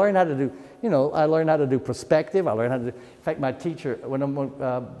 But I learned how to do, I learned how to do perspective. I learned how to do, in fact, my teacher, when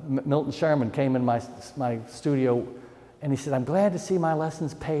Milton Sherman came in my studio, and he said, "I'm glad to see my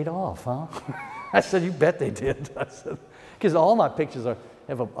lessons paid off, huh?" I said, "You bet they did." I said, because all my pictures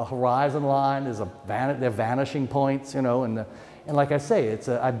have a horizon line, they're vanishing points, and like I say,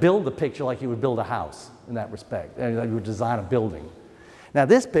 I build the picture like you would build a house in that respect, and you would design a building. Now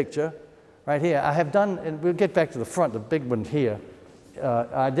this picture, right here, I have done, and we'll get back to the front, the big one here.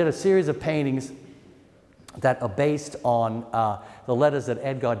 I did a series of paintings that are based on the letters that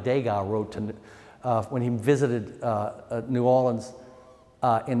Edgar Degas wrote when he visited New Orleans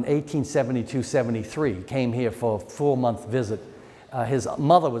in 1872-73. He came here for a 4-month visit. His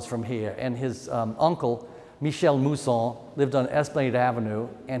mother was from here, and his uncle, Michel Mousson, lived on Esplanade Avenue,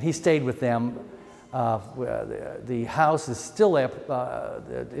 and he stayed with them. The house is still there.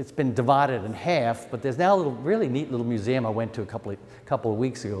 It's been divided in half, but there's now a really neat little museum I went to a couple of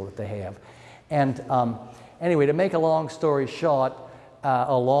weeks ago that they have. And anyway, to make a long story short,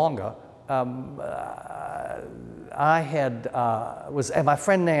 or longer, and my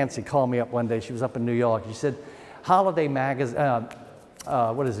friend Nancy called me up one day. She was up in New York. She said, Holiday Magazine,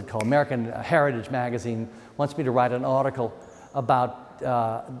 what is it called? American Heritage Magazine wants me to write an article about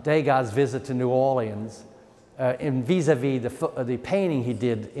Degas' visit to New Orleans vis-a-vis the painting he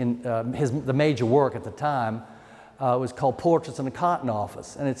did in the major work at the time. Was called Portraits in a Cotton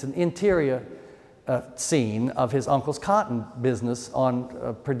Office, and it's an interior scene of his uncle's cotton business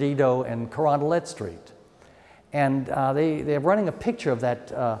on Perdido and Carondelet Street. And they're running a picture of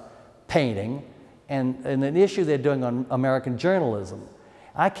that painting and an issue they're doing on American journalism.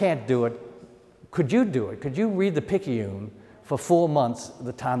 I can't do it. Could you do it? Could you read the Picayune for 4 months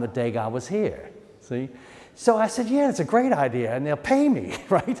the time that Degas was here? See? So I said, yeah, it's a great idea, and they'll pay me,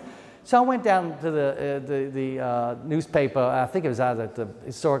 right? So I went down to the newspaper. I think it was either the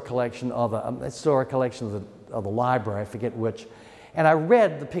historic collection or the historic collection of the library, I forget which. And I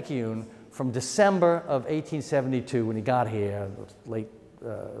read the Picayune from December of 1872 when he got here, late,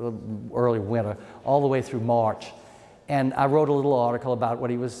 early winter, all the way through March. And I wrote a little article about what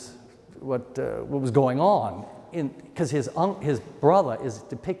was going on, because his brother is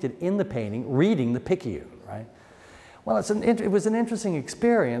depicted in the painting reading the Picayune, right? Well, it was an interesting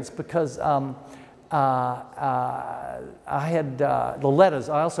experience because I had the letters.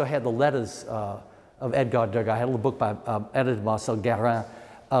 I also had the letters of Edgar Degas. I had a little book by editor Marcel Guérin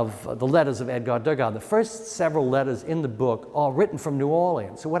of the letters of Edgar Degas. The first several letters in the book are written from New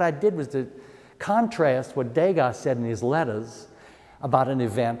Orleans. So what I did was to contrast what Degas said in his letters about an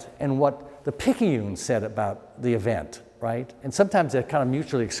event and what the Picayune said about the event, right? And sometimes they're kind of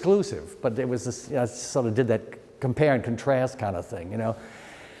mutually exclusive, but there was this, I sort of did that compare and contrast kind of thing,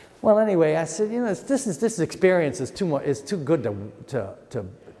 Well, anyway, I said, this experience is too good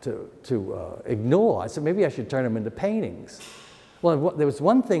to ignore. I said, maybe I should turn them into paintings. Well, there was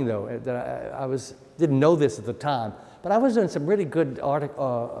one thing though that I didn't know this at the time, but I was doing some really good art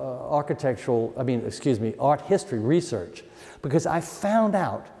history research, because I found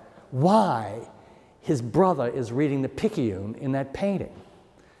out why his brother is reading the Picayune in that painting.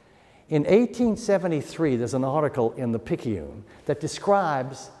 In 1873, there's an article in the Picayune that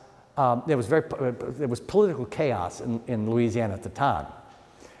describes, there was political chaos in Louisiana at the time.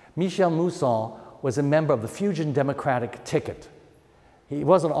 Michel Mousson was a member of the Fusion Democratic ticket. He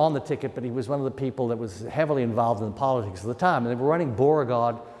wasn't on the ticket, but he was one of the people that was heavily involved in the politics at the time. And they were running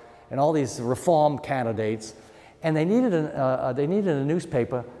Beauregard and all these reform candidates, and they needed a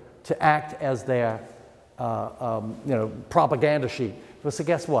newspaper to act as their propaganda sheet. So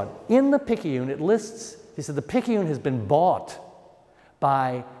guess what? In the Picayune, it lists, he said, the Picayune has been bought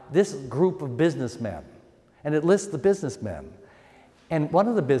by this group of businessmen. And it lists the businessmen. And one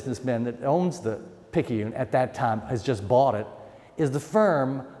of the businessmen that owns the Picayune at that time has just bought it, is the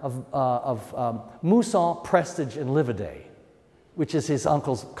firm of Mousson, Prestige, and Liverday, which is his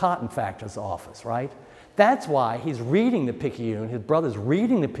uncle's cotton factor's office, right? That's why he's reading the Picayune, his brother's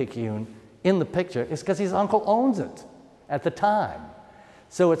reading the Picayune in the picture, is because his uncle owns it at the time.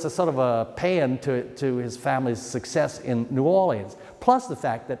 So it's a sort of a paean to his family's success in New Orleans, plus the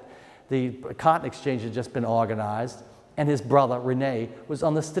fact that the cotton exchange had just been organized, and his brother, Rene, was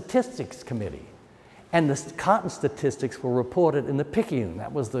on the statistics committee. And the cotton statistics were reported in the Picayune.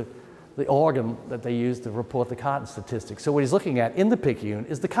 That was the organ that they used to report the cotton statistics. So what he's looking at in the Picayune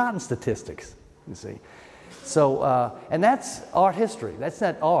is the cotton statistics, you see. So, and that's art history. That's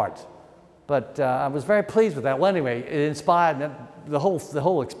not art. But I was very pleased with that. Well, anyway, it inspired me, the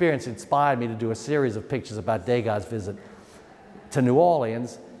whole experience inspired me to do a series of pictures about Degas' visit to New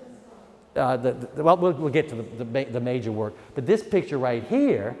Orleans. well, we'll get to the major work. But this picture right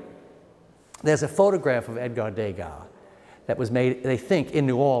here, there's a photograph of Edgar Degas that was made, they think, in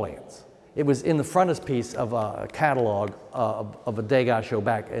New Orleans. It was in the frontispiece of a catalog of a Degas show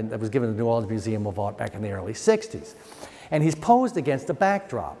back, and that was given to the New Orleans Museum of Art back in the early 60s. And he's posed against a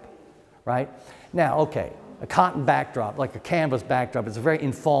backdrop, right? Now, okay, a cotton backdrop, like a canvas backdrop, it's a very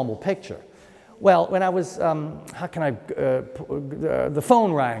informal picture. Well, when I was, the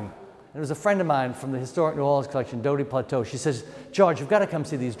phone rang. It was a friend of mine from the Historic New Orleans collection, Dodie Plateau. She says, George, you've got to come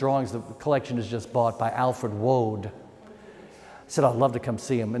see these drawings the collection is just bought by Alfred Woad. I said, I'd love to come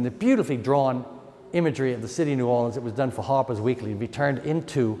see them. And the beautifully drawn imagery of the city of New Orleans that was done for Harper's Weekly to be turned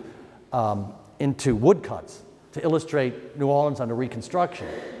into woodcuts to illustrate New Orleans under Reconstruction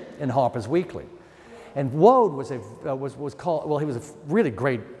in Harper's Weekly. And Woad was he was a really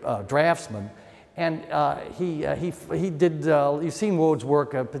great draftsman. And he did, you've seen Woad's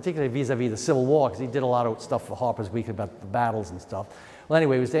work, particularly vis-a-vis the Civil War, because he did a lot of stuff for Harper's Weekly about the battles and stuff. Well,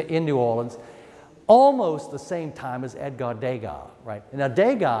 anyway, he was there in New Orleans, almost the same time as Edgar Degas, right? And now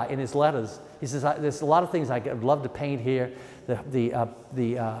Degas, in his letters, he says, there's a lot of things I'd love to paint here.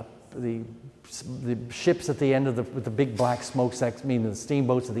 The ships at the end of with the big black smokestacks, meaning the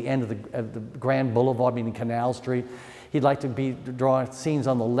steamboats at the end of the Grand Boulevard, meaning Canal Street. He'd like to draw scenes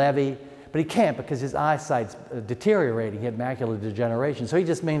on the levee. But he can't because his eyesight's deteriorating. He had macular degeneration. So he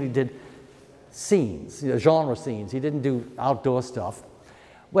just mainly did scenes, genre scenes. He didn't do outdoor stuff.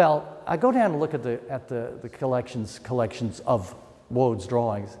 Well, I go down and look at the collections of Woad's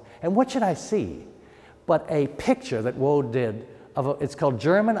drawings. And what should I see but a picture that Woad did of it's called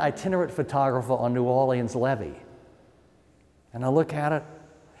German Itinerant Photographer on New Orleans Levee. And I look at it,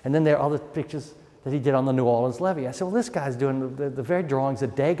 and then there are other pictures that he did on the New Orleans levee. I said, well, this guy's doing the very drawings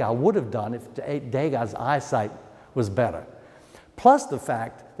that Degas would have done if Degas' eyesight was better. Plus the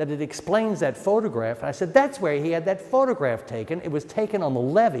fact that it explains that photograph. And I said, that's where he had that photograph taken. It was taken on the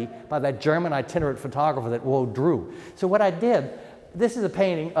levee by that German itinerant photographer that Woad drew. So what I did, this is a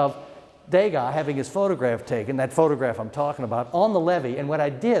painting of Degas having his photograph taken, that photograph I'm talking about, on the levee. And what I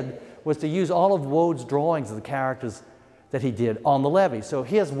did was to use all of Woad's drawings of the characters that he did on the levee. So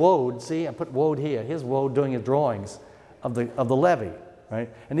here's Woad, see, I put Woad here. Here's Woad doing his drawings of the levee, right?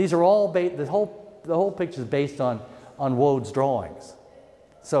 And these are all, the whole picture is based on Woad's drawings.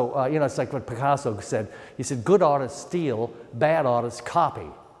 So, you know, it's like what Picasso said. He said, good artists steal, bad artists copy.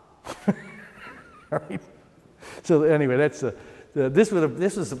 Right? So anyway, that's, this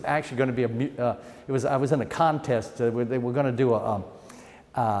was actually going to be I was in a contest. They were going to do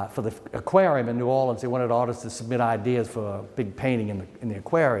for the aquarium in New Orleans, they wanted artists to submit ideas for a big painting in the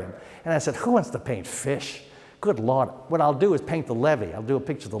aquarium. And I said, who wants to paint fish? Good Lord. What I'll do is paint the levee. I'll do a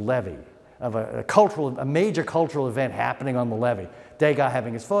picture of the levee, of a major cultural event happening on the levee. Degas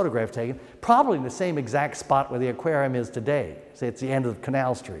having his photograph taken, probably in the same exact spot where the aquarium is today. Say it's the end of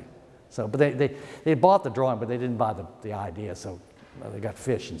Canal Street. So, but they bought the drawing, but they didn't buy the idea, so they got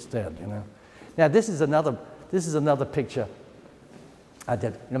fish instead, you know. Now this is another picture I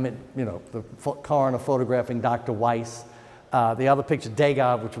did, you know, the coroner photographing Dr. Weiss. The other picture,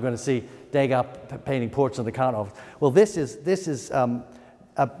 Degas, which we're going to see, Degas painting portraits of the Count office. Well, this is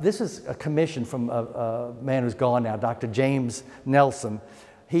a commission from a man who's gone now, Dr. James Nelson.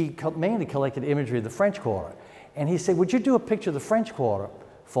 He mainly collected imagery of the French Quarter. And he said, would you do a picture of the French Quarter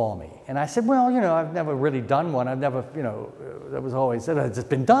for me? And I said, well, you know, I've never really done one. I've never, you know, that was always said, it's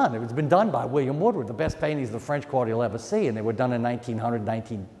been done. It's been done by William Woodward, the best paintings of the French Quarter you'll ever see, and they were done in 1900 to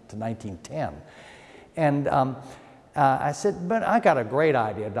 1910. And I said, but I got a great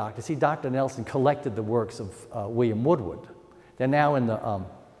idea, Doctor. See, Dr. Nelson collected the works of William Woodward. They're now in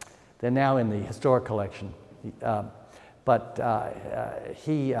the historic collection. But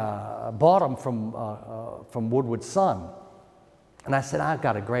he bought them from Woodward's son. And I said, I've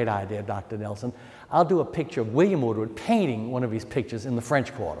got a great idea, Dr. Nelson. I'll do a picture of William Woodward painting one of his pictures in the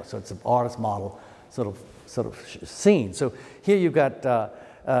French Quarter. So it's an artist model sort of scene. So here you've got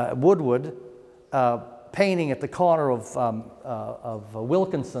Woodward painting at the corner of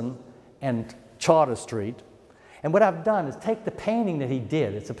Wilkinson and Charter Street. And what I've done is take the painting that he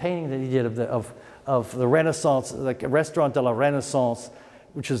did. It's a painting that he did of the Renaissance, like Restaurant de la Renaissance,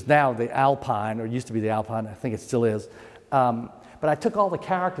 which is now the Alpine, or used to be the Alpine. I think it still is. But I took all the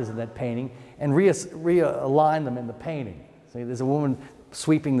characters in that painting and realigned them in the painting. See, there's a woman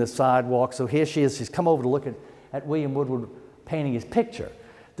sweeping the sidewalk. So here she is. She's come over to look at William Woodward painting his picture.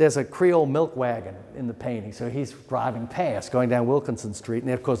 There's a Creole milk wagon in the painting. So he's driving past, going down Wilkinson Street. And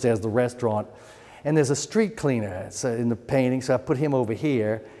then, of course, there's the restaurant. And there's a street cleaner in the painting. So I put him over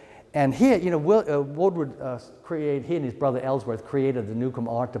here. And here, you know, Woodward he and his brother Ellsworth created the Newcomb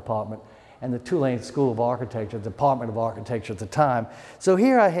Art Department. and the Tulane School of Architecture, the Department of Architecture at the time. So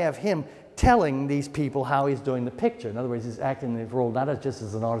here I have him telling these people how he's doing the picture. In other words, he's acting his role not just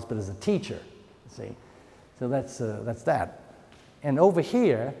as an artist, but as a teacher, see. So that's that. And over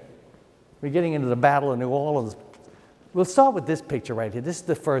here, we're getting into the Battle of New Orleans. We'll start with this picture right here. This is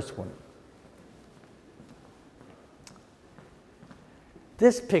the first one.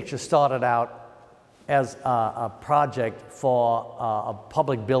 This picture started out as a project for a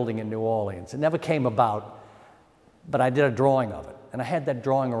public building in New Orleans. It never came about, but I did a drawing of it. And I had that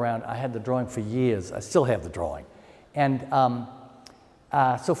drawing around. I had the drawing for years. I still have the drawing. And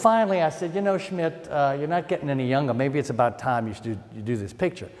so finally I said, you know, Schmidt, you're not getting any younger. Maybe it's about time you do this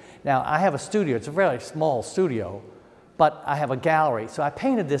picture. Now, I have a studio. It's a very small studio, but I have a gallery. So I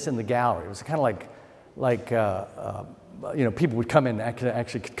painted this in the gallery. It was kind of like you know, people would come in,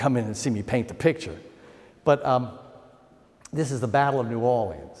 actually could come in and see me paint the picture. But this is the Battle of New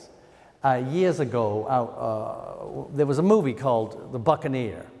Orleans. Years ago, there was a movie called The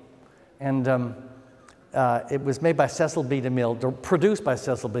Buccaneer. And it was made by Cecil B. DeMille, produced by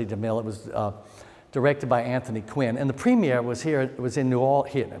Cecil B. DeMille. It was directed by Anthony Quinn. And the premiere was here, it was in New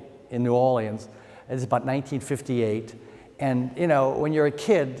Orleans. It's about 1958. And, you know, when you're a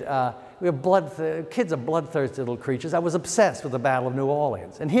kid, kids are bloodthirsty little creatures. I was obsessed with the Battle of New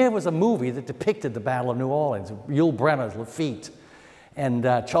Orleans. And here was a movie that depicted the Battle of New Orleans. Yul Brynner's Lafitte, and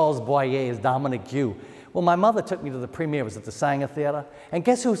Charles Boyer's Dominic Hugh. Well, my mother took me to the premiere. It was at the Sanger Theater. And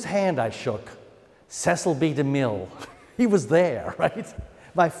guess whose hand I shook? Cecil B. DeMille. He was there, right?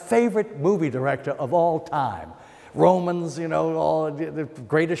 My favorite movie director of all time. Romans, you know, the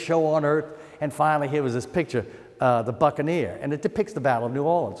greatest show on earth. And finally, here was this picture, The Buccaneer, and it depicts the Battle of New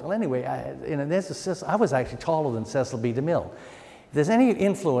Orleans. Well, anyway, I was actually taller than Cecil B. DeMille. If there's any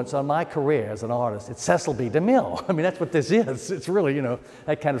influence on my career as an artist, it's Cecil B. DeMille. I mean, that's what this is. It's really, you know,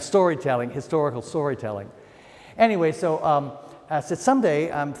 that kind of storytelling, historical storytelling. Anyway, so I said,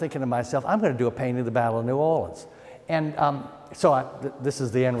 someday I'm thinking to myself, I'm going to do a painting of the Battle of New Orleans. And this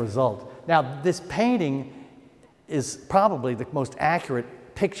is the end result. Now, this painting is probably the most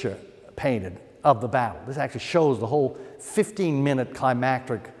accurate picture painted of the battle. This actually shows the whole 15-minute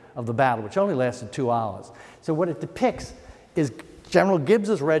climactic of the battle, which only lasted 2 hours. So what it depicts is General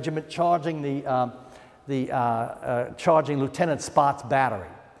Gibbs's regiment charging charging Lieutenant Spott's battery.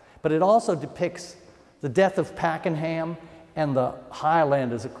 But it also depicts the death of Pakenham and the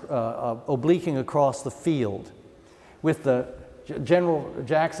Highlanders obliquing across the field, with the General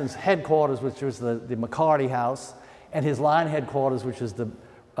Jackson's headquarters, which was the McCarty House, and his line headquarters, which is the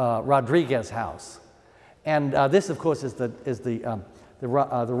Rodriguez House. And this, of course, is the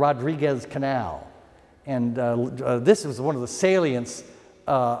Rodriguez Canal. And this was one of the salients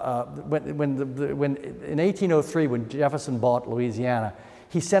when in 1803, when Jefferson bought Louisiana,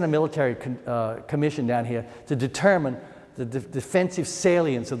 he sent a military commission down here to determine the defensive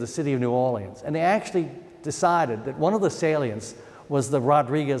salients of the city of New Orleans. And they actually decided that one of the salients was the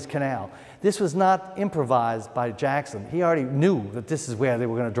Rodriguez Canal. This was not improvised by Jackson. He already knew that this is where they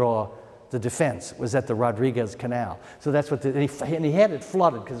were going to draw the defense, was at the Rodriguez Canal. So that's what, and he had it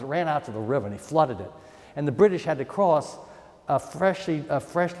flooded because it ran out to the river, and he flooded it. And the British had to cross a freshly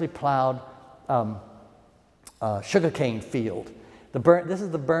plowed sugarcane field. This is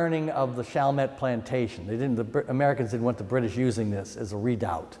the burning of the Chalmette plantation. The Americans didn't want the British using this as a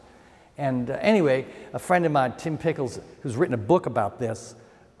redoubt. And anyway, a friend of mine, Tim Pickles, who's written a book about this,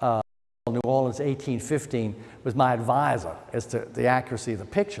 New Orleans 1815, was my advisor as to the accuracy of the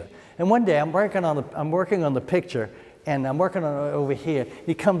picture. And one day I'm working on the picture, and I'm working on it over here.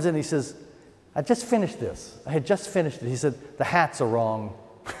 He comes in, he says, I just finished this. I had just finished it. He said, the hats are wrong.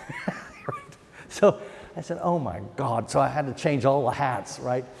 So I said, oh my God. So I had to change all the hats,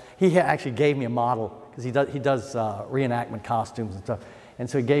 right? He actually gave me a model, because he does reenactment costumes and stuff. And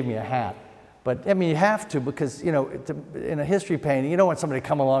so he gave me a hat. But I mean, you have to, because, you know, in a history painting, you don't want somebody to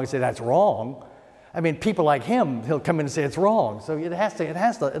come along and say that's wrong. I mean, people like him, he'll come in and say it's wrong. So it has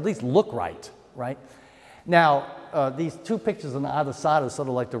to at least look right, right? Now, these two pictures on either side are sort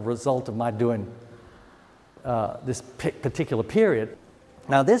of like the result of my doing this particular period.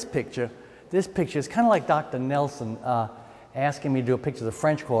 Now, this picture is kind of like Dr. Nelson asking me to do a picture of the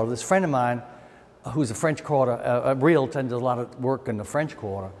French Quarter. This friend of mine, who's a French Quarter, a realtor and does a lot of work in the French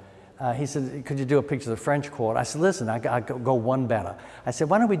Quarter, he said, could you do a picture of the French Quarter? I said, listen, I go one better. I said,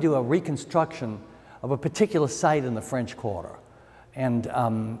 why don't we do a reconstruction of a particular site in the French Quarter? And,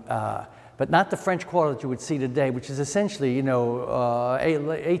 but not the French Quarter that you would see today, which is essentially, you know,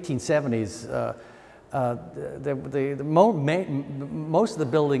 1870s. Most of the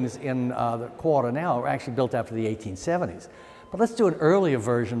buildings in the quarter now are actually built after the 1870s. but let's do an earlier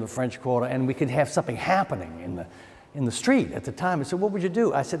version of the French Quarter, and we could have something happening in the street at the time. I said, what would you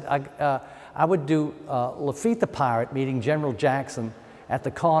do? I said, I would do Lafitte the Pirate meeting General Jackson at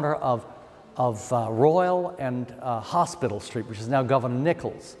the corner of Royal and Hospital Street, which is now Governor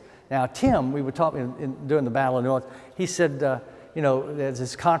Nichols. Now, Tim, we were talking during the Battle of New Orleans, he said, you know, there's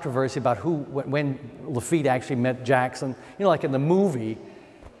this controversy about when Lafitte actually met Jackson. You know, like in the movie,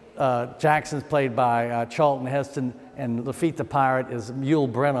 Jackson's played by Charlton Heston, and Lafitte the Pirate is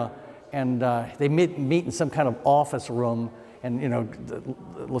Yul Brynner, and they meet in some kind of office room, and, you know,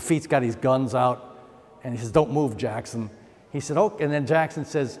 Lafitte's got his guns out, and he says, don't move, Jackson. He said, oh, and then Jackson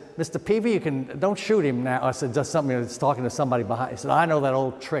says, Mr. Peavy, don't shoot him now. I said, just something that's talking to somebody behind. He said, I know that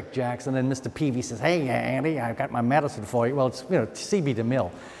old trick, Jackson. And Mr. Peavy says, hey, Andy, I've got my medicine for you. Well, it's, you know, C.B.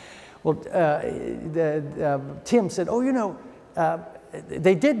 DeMille. Well, Tim said, oh, you know,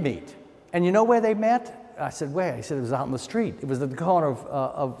 they did meet. And you know where they met? I said, where? He said, it was out in the street. It was at the corner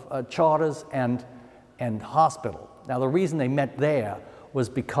of Charters and Hospital. Now, the reason they met there was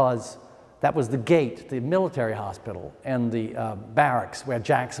because that was the gate, the military hospital, and the barracks where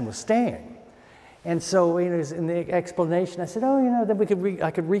Jackson was staying. And so, you know, in the explanation, I said, oh, you know, then I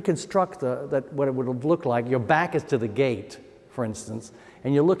could reconstruct what it would have looked like. Your back is to the gate, for instance,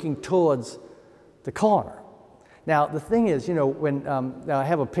 and you're looking towards the corner. Now, the thing is, you know, when now I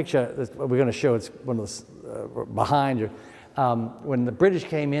have a picture that we're going to show. It's one of the behind you. When the British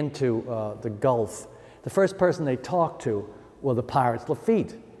came into the Gulf, the first person they talked to were the pirates,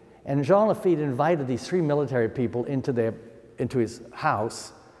 Lafitte. And Jean Lafitte invited these 3 military people into his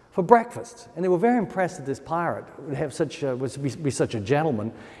house for breakfast. And they were very impressed that this pirate would have be such a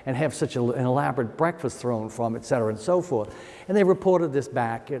gentleman and have such an elaborate breakfast thrown for him, et cetera, and so forth. And they reported this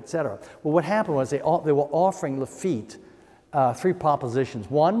back, et cetera. Well, what happened was they were offering Lafitte 3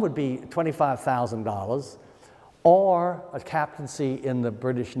 propositions. One would be $25,000, or a captaincy in the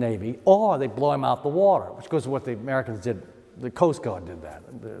British Navy, or they blow him out the water, which goes to what the Americans did. The Coast Guard did that.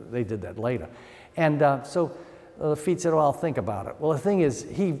 They did that later. And so Lafitte said, well, I'll think about it. Well, the thing is,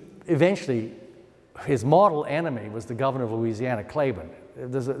 his mortal enemy was the governor of Louisiana, Claiborne.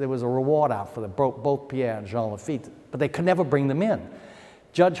 There was a reward out for both Pierre and Jean Lafitte, but they could never bring them in.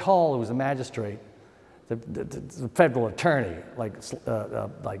 Judge Hall, who was a magistrate, the federal attorney, like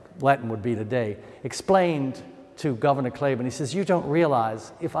Letton would be today, explained to Governor Claiborne, he says, you don't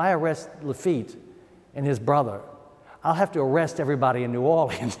realize, if I arrest Lafitte and his brother, I'll have to arrest everybody in New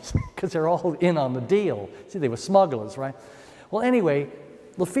Orleans because they're all in on the deal. See, they were smugglers, right? Well, anyway,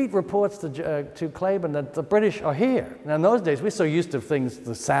 Lafitte reports to Claiborne that the British are here. Now, in those days, we're so used to things,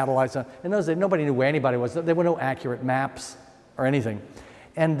 the satellites. In those days, nobody knew where anybody was. There were no accurate maps or anything.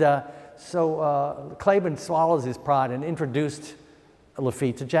 And so Claiborne swallows his pride and introduced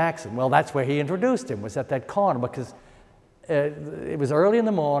Lafitte to Jackson. Well, that's where he introduced him, was at that corner, because it was early in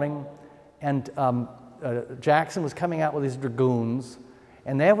the morning, and Jackson was coming out with his dragoons,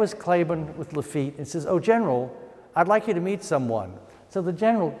 and there was Claiborne with Lafitte, and says, oh, General, I'd like you to meet someone. So the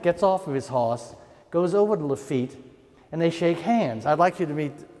general gets off of his horse, goes over to Lafitte, and they shake hands. I'd like you to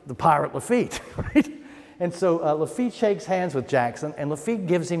meet the pirate Lafitte, right? And so Lafitte shakes hands with Jackson, and Lafitte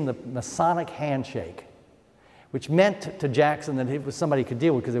gives him the Masonic handshake, which meant to Jackson that it was somebody he could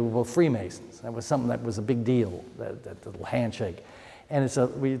deal with because they were both Freemasons. That was something that was a big deal, that little handshake. And it's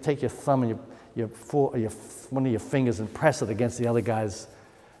where you take your thumb and one of your fingers and press it against the other guy's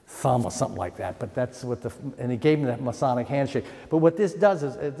thumb or something like that. But that's what and he gave him that Masonic handshake. But what this does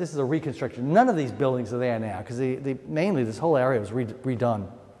is, this is a reconstruction. None of these buildings are there now because mainly this whole area was redone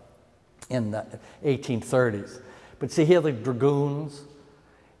in the 1830s. But see here the dragoons,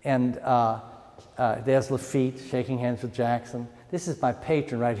 and there's Lafitte shaking hands with Jackson. This is my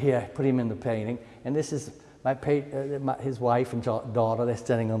patron right here. I put him in the painting. And this is his wife and daughter. They're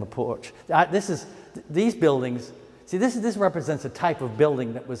standing on the porch. These buildings. See, this represents a type of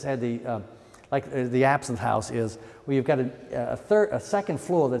building that had like the Absinthe House is, where you've got a second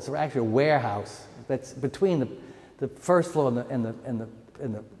floor that's actually a warehouse that's between the first floor and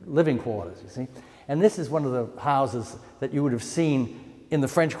the living quarters. You see, and this is one of the houses that you would have seen in the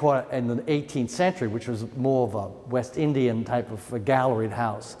French Quarter in the 18th century, which was more of a West Indian type of a galleried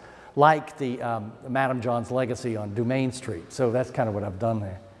house, like the Madame John's Legacy on Dumaine Street. So that's kind of what I've done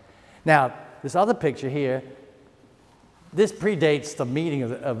there. Now, this other picture here, this predates the meeting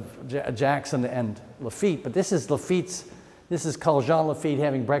of Jackson and Lafitte, but this is called Jean Lafitte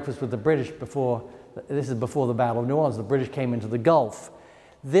having breakfast with the British this is before the Battle of New Orleans. The British came into the Gulf.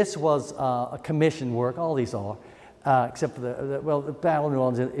 This was a commission work, all these are, except for the Battle of New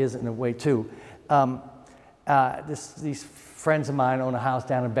Orleans is in a way too. These friends of mine own a house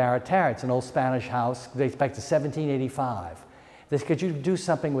down in Barataria. It's an old Spanish house dates back to 1785. They said, could you do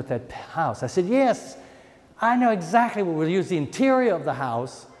something with that house? I said, yes, I know exactly what we'll use the interior of the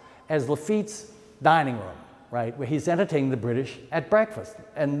house as Lafitte's dining room, right, where he's entertaining the British at breakfast.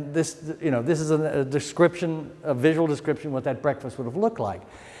 And this, you know, this is a description, a visual description of what that breakfast would have looked like.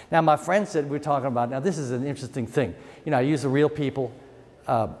 Now, my friend said, we're talking about, now this is an interesting thing. You know, I use the real people.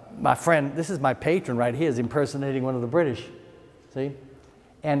 My friend, this is my patron right here, is impersonating one of the British, see?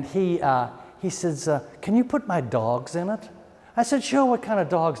 And he says, can you put my dogs in it? I said, sure, what kind of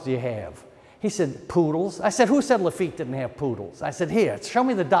dogs do you have? He said, poodles. I said, who said Lafitte didn't have poodles? I said, here, show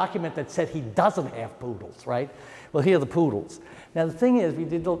me the document that said he doesn't have poodles, right? Well, here are the poodles. Now, the thing is, we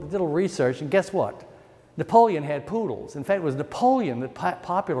did a little research, and guess what? Napoleon had poodles. In fact, it was Napoleon that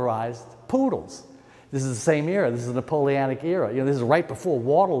popularized poodles. This is the same era. This is the Napoleonic era. You know, this is right before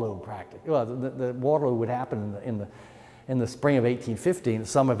Waterloo, practically. Well, the Waterloo would happen in the spring of 1815, the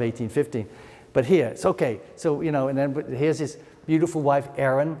summer of 1815. But here, it's okay. So, you know, and then here's his beautiful wife,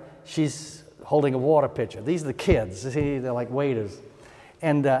 Erin. She's holding a water pitcher. These are the kids. See, they're like waiters.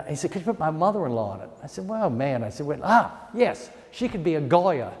 And he said, could you put my mother-in-law on it? I said, well, man. I said, well, yes, she could be a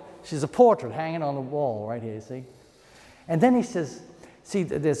Goya. She's a portrait hanging on the wall right here, see? And then he says, see,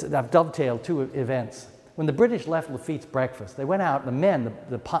 I've dovetailed two events. When the British left Lafitte's breakfast, they went out, and the men,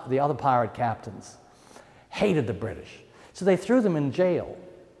 the other pirate captains, hated the British. So they threw them in jail.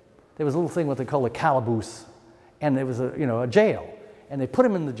 There was a little thing what they call a calaboose, and there was a jail. And they put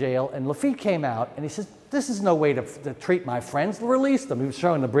him in the jail, and Lafitte came out, and he says, this is no way to treat my friends. Release them. He was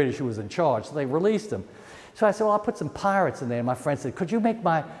showing the British who was in charge, so they released him. So I said, well, I'll put some pirates in there. And my friend said, could you make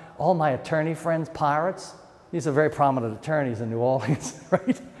all my attorney friends pirates? These are very prominent attorneys in New Orleans,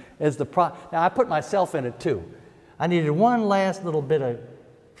 right? Now, I put myself in it, too. I needed one last little bit of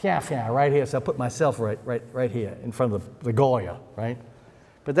right here, so I put myself right here in front of the Goya, right?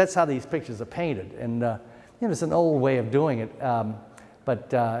 But that's how these pictures are painted. And, you know, it's an old way of doing it.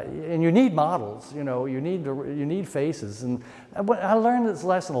 And you need models, you know, you need faces. And I learned this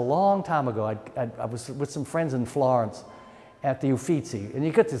lesson a long time ago. I was with some friends in Florence at the Uffizi, and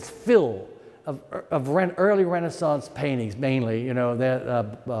you get this fill of early Renaissance paintings, mainly, you know,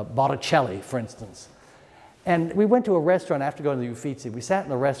 Botticelli, for instance. And we went to a restaurant after going to the Uffizi. We sat in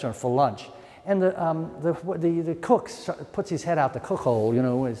the restaurant for lunch, and the cook puts his head out the cook hole, you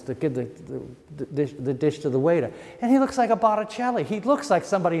know, to give the dish to the waiter. And he looks like a Botticelli. He looks like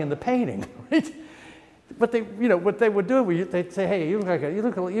somebody in the painting, right? But they, you know, what they would do, they'd say, hey, you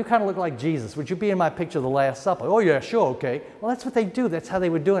kind of look like Jesus. Would you be in my picture of the Last Supper? Oh, yeah, sure, okay. Well, that's what they do. That's how they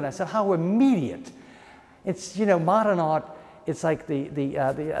would do it. I said, how immediate. It's, you know, modern art. It's like the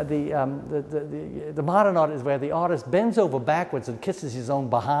modern art is where the artist bends over backwards and kisses his own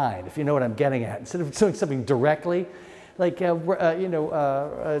behind, if you know what I'm getting at. Instead of doing something directly, like Delacroix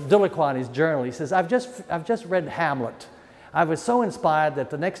in his journal, he says, I've just read Hamlet. I was so inspired that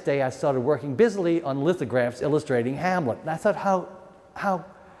the next day I started working busily on lithographs illustrating Hamlet. And I thought, how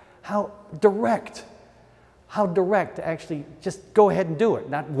direct to actually just go ahead and do it,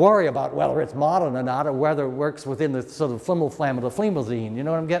 not worry about whether it's modern or not, or whether it works within the sort of flim-flam of the flimousin. You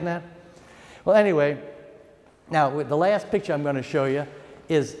know what I'm getting at? Well, anyway, now the last picture I'm going to show you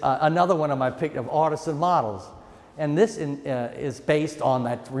is another one of my of artists and models. And this is based on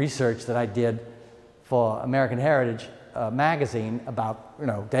that research that I did for American Heritage magazine about, you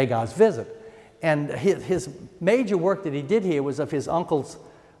know, Degas' visit. And his major work that he did here was of his uncle's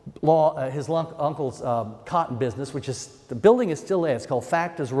cotton business, which is, the building is still there. It's called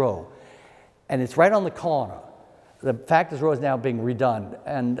Factors Row, and it's right on the corner. The Factors Row is now being redone,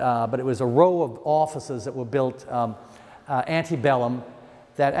 and but it was a row of offices that were built antebellum.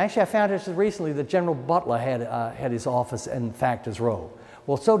 That actually I found out just recently that General Butler had his office in Factors Row.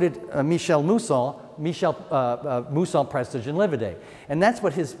 Well, so did Michel Mousson Prestige in Liverday, and that's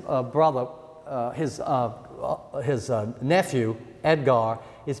what his brother, his nephew Edgar,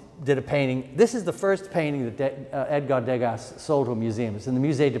 did a painting. This is the first painting that Edgar Degas sold to a museum. It's in the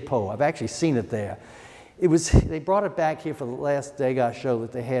Musée de Pau. I've actually seen it there. They brought it back here for the last Degas show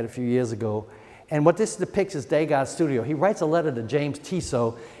that they had a few years ago. And what this depicts is Degas' studio. He writes a letter to James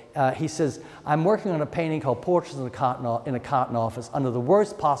Tissot. He says, I'm working on a painting called Portraits in a Cotton Office under the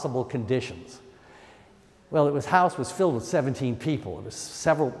worst possible conditions. Well, his house was filled with 17 people. It was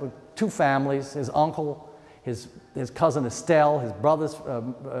two families, his uncle, his cousin Estelle, his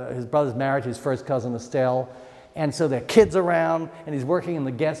brother's married to his first cousin Estelle, and so there are kids around, and he's working in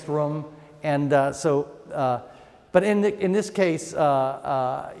the guest room, and but in this case, you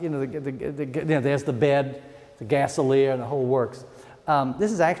know, there's the bed, the gasolier, and the whole works.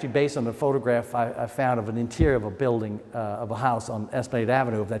 This is actually based on a photograph I found of an interior of a building, of a house on Esplanade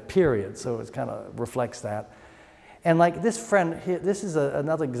Avenue of that period, so it kind of reflects that. And like this friend here, this is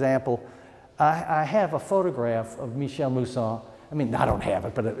another example. I have a photograph of Michel Mousson. I mean, I don't have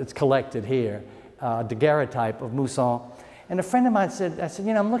it, but it's collected here, daguerreotype of Mousson. And a friend of mine said, I said,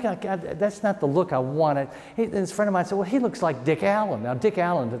 you know, I'm looking at, that's not the look I wanted. And this friend of mine said, well, he looks like Dick Allen. Now, Dick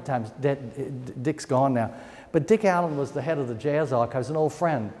Allen, at the time, Dick's gone now. But Dick Allen was the head of the Jazz Archives, an old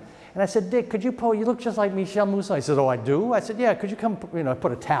friend. And I said, Dick, could you pose? You look just like Michel Mousson. He said, oh, I do? I said, yeah, could you come, you know,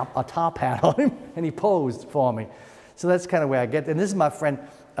 put a top hat on him? And he posed for me. So that's kind of where I get. And this is my friend,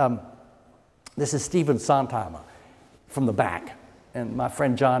 this is Stephen Sontheimer from the back. And my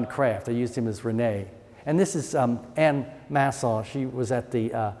friend John Kraft, I used him as Renee. And this is Anne Masson. She was at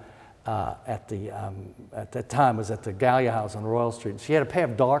that time was at the Gallia House on Royal Street. She had a pair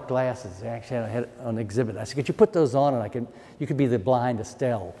of dark glasses. They actually had an exhibit. I said, could you put those on and you could be the blind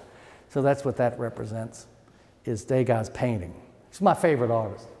Estelle. So that's what that represents, is Degas' painting. He's my favorite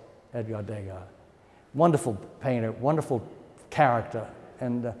artist, Edgar Degas. Wonderful painter, wonderful character,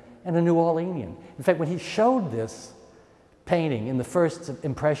 and a New Orleanian. In fact, when he showed this painting in the first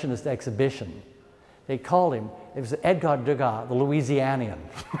Impressionist exhibition, they called him, it was Edgar Degas, the Louisianian.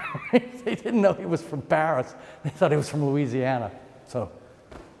 They didn't know he was from Paris. They thought he was from Louisiana. So,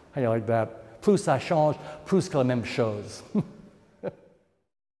 how do you like that? Plus ça change, plus que la même chose.